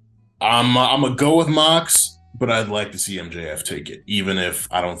I'm going to go with Mox. But I'd like to see MJF take it, even if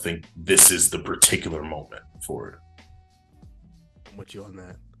I don't think this is the particular moment for it. I'm with you on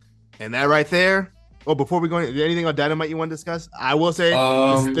that. And that right there. Oh, before we go, is there anything on Dynamite you want to discuss? I will say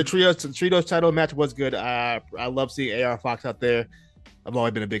the trios title match was good. I love seeing AR Fox out there. I've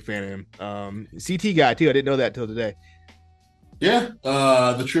always been a big fan of him. CT guy too. I didn't know that till today. Yeah,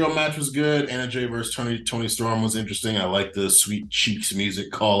 the trio match was good. Anna Jay versus Tony Storm was interesting. I like the Sweet Cheeks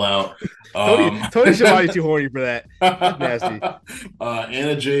music call out. Tony Schiavone's too horny for that. That's nasty.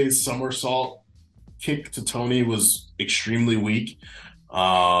 Anna Jay's somersault kick to Tony was extremely weak.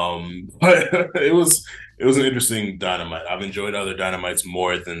 But it was an interesting Dynamite. I've enjoyed other Dynamites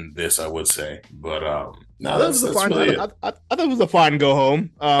more than this, I would say. But I no, thought it was a that's fine. really it. I thought it was a fine go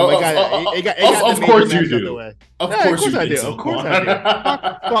home. It got the Of major course you matches out the do. way. Of Yeah, of course course you I think do. Of so, course Quan.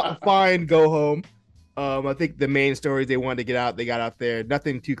 I do. Fine go home. I think the main stories they wanted to get out, they got out there.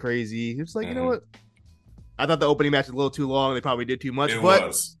 Nothing too crazy. It's like, you know Mhm. what? I thought the opening match was a little too long. They probably did too much, It but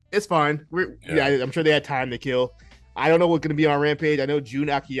was. it's fine. Yeah. I'm sure they had time to kill. I don't know what's going to be on Rampage. I know Jun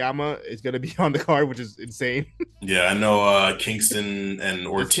Akiyama is going to be on the card, which is insane. Yeah, I know Kingston and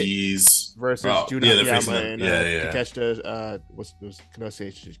Ortiz. Versus Oh, Jun yeah, they're facing Akiyama them. and Yeah, yeah. Takeshita. Was can I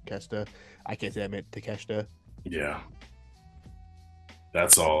say Takeshita? I can't say I meant Takeshita. Yeah.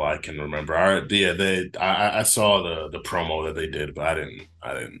 That's all I can remember. Yeah, I saw the promo that they did, but I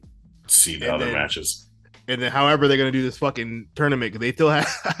didn't see the And other then matches. however they're gonna do this fucking tournament, because they still have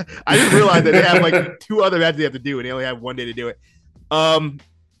I just realized that they have like two other matches they have to do and they only have one day to do it. I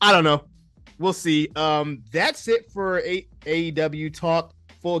don't know. We'll see. That's it for AEW talk.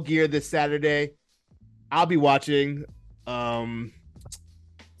 Full Gear this Saturday. I'll be watching.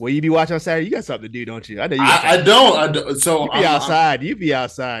 Will you be watching on Saturday? You got something to do, don't you? I know you got I don't. I don't. So you be outside. You be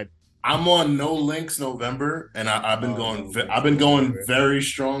outside. I'm on No Links November, and I've been Oh, going. no, I've been going very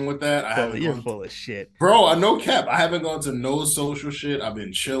strong with that. I haven't you're gone, full of shit. bro. I no cap. I haven't gone to no social shit. I've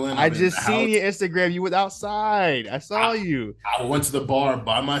been chilling. I I've been in just the seen house. your Instagram. You was outside. I saw I, you. I went to the bar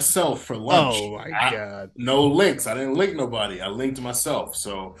by myself for lunch. Oh my god. No links. I didn't link nobody. I linked myself.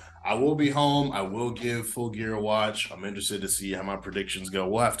 So I will be home. I will give Full Gear a watch. I'm interested to see how my predictions go.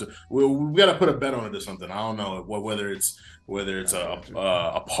 We'll have to. We got to put a bet on it or something. I don't know whether it's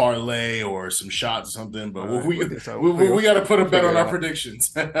a parlay or some shots or something. But we got to put a bet on our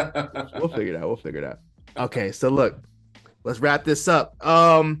predictions. We'll figure it out. We'll figure it out. Okay, so look, let's wrap this up.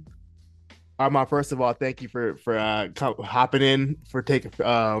 Armon, first of all, thank you for hopping in, for taking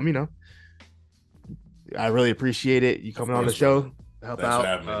I really appreciate it. You coming on the show to help Thanks for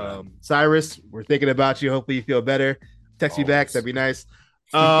out. having me, Cyrus, we're thinking about you. Hopefully you feel better. Text me back. That'd be nice.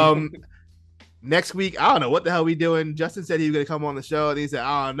 Next week, I don't know what the hell we doing. Justin said he was gonna come on the show, and he said,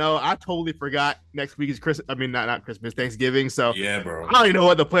 "I don't know." I totally forgot. Next week is Christmas. I mean, not Christmas, Thanksgiving. So yeah, bro. I don't even know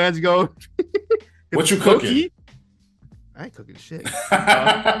what the plans go. What you cooking? I ain't cooking shit.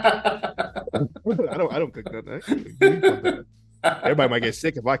 I don't cook nothing. Everybody might get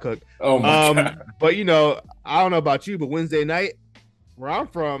sick if I cook. Oh my god. But I don't know about you, but Wednesday night, where I'm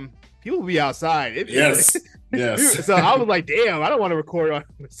from, people will be outside. Yes. Yes. So I was like, damn, I don't want to record on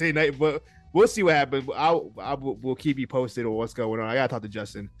Wednesday night, but we'll see what happens. We'll keep you posted on what's going on. I gotta talk to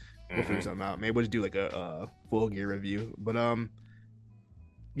Justin. We'll figure something out. Maybe we'll just do like a Full Gear review. But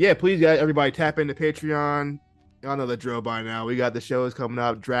yeah, please, guys, everybody tap into Patreon. Y'all know the drill by now. We got the shows coming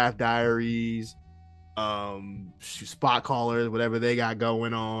up, Draft Diaries, Spot Callers, whatever they got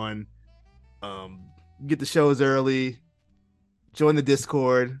going on. Get the shows early. Join the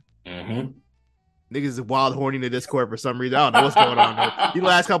Discord. Mm-hmm. Niggas is wild horny in the Discord for some reason. I don't know what's going on though. The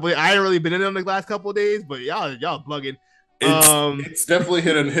last couple, I ain't really been in them the last couple of days, but y'all bugging. It's definitely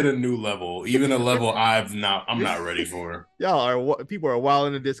hit a new level, even a level I'm not ready for. People are wild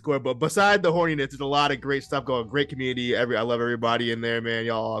in the Discord, but beside the horniness, there's a lot of great stuff going. Great community. I love everybody in there, man.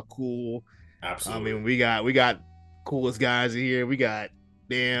 Y'all are cool. Absolutely. I mean, we got coolest guys in here. We got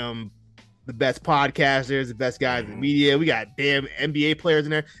the best podcasters, the best guys in media. We got NBA players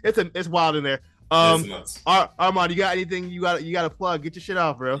in there. It's wild in there. Armon, you got anything you got to plug? Get your shit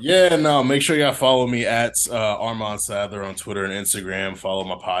off, bro. Yeah, no, make sure y'all follow me at Armon Sadler on Twitter and Instagram. Follow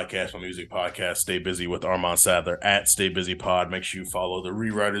my podcast, my music podcast, Stay Busy with Armon Sadler at Stay Busy Pod. Make sure you follow the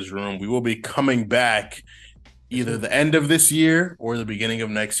Rewriters Room. We will be coming back either the end of this year or the beginning of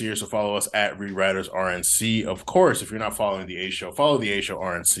next year. So follow us at Rewriters RNC. Of course, if you're not following the A Show, follow the A Show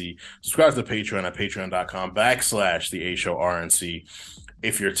RNC. Subscribe to the Patreon at patreon.com/the A Show RNC.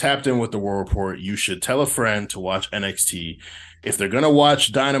 If you're tapped in with the War Report, you should tell a friend to watch NXT. If they're going to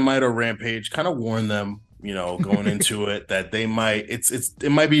watch Dynamite or Rampage, kind of warn them, going into it, that they might, it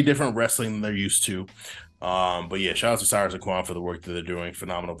might be different wrestling than they're used to. But yeah, shout out to Cyrus and Quan for the work that they're doing.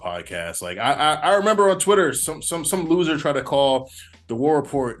 Phenomenal podcast. Like I remember on Twitter, some loser tried to call the War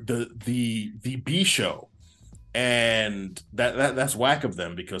Report the B Show. And that's whack of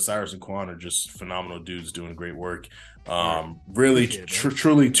them, because Cyrus and Quan are just phenomenal dudes doing great work. Really,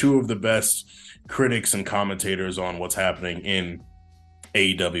 truly two of the best critics and commentators on what's happening in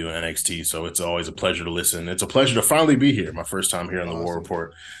AEW and NXT. So it's always a pleasure to listen. It's a pleasure to finally be here. My first time here on the War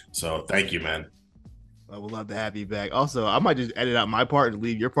Report. So thank you, man. I would love to have you back. Also, I might just edit out my part and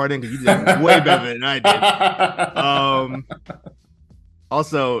leave your part in, because you did way better than I did.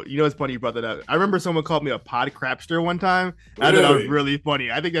 Also, you know, it's funny you brought that up. I remember someone called me a pod crapster one time. I thought that was Really? really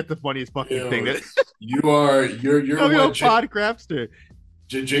funny. I think that's the funniest fucking thing Yo, that you're called me a what pod crapster.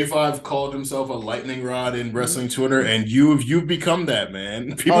 J5 called himself a lightning rod in wrestling Twitter, and you've become that,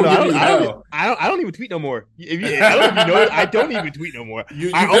 man. Oh People no, give you hell. I don't even tweet no more. I don't know if you know, I don't even tweet no more.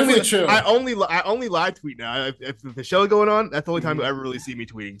 You definitely chill. I only live tweet now. If the show's going on, that's the only time you'll ever really see me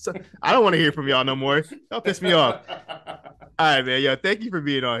tweeting. So I don't want to hear from y'all no more. Y'all piss me off. All right, man. Yo, thank you for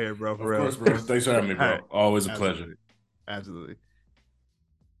being on here, bro. For Of real. course, bro. Thanks for having me, All right, bro. Always a pleasure. absolutely, absolutely.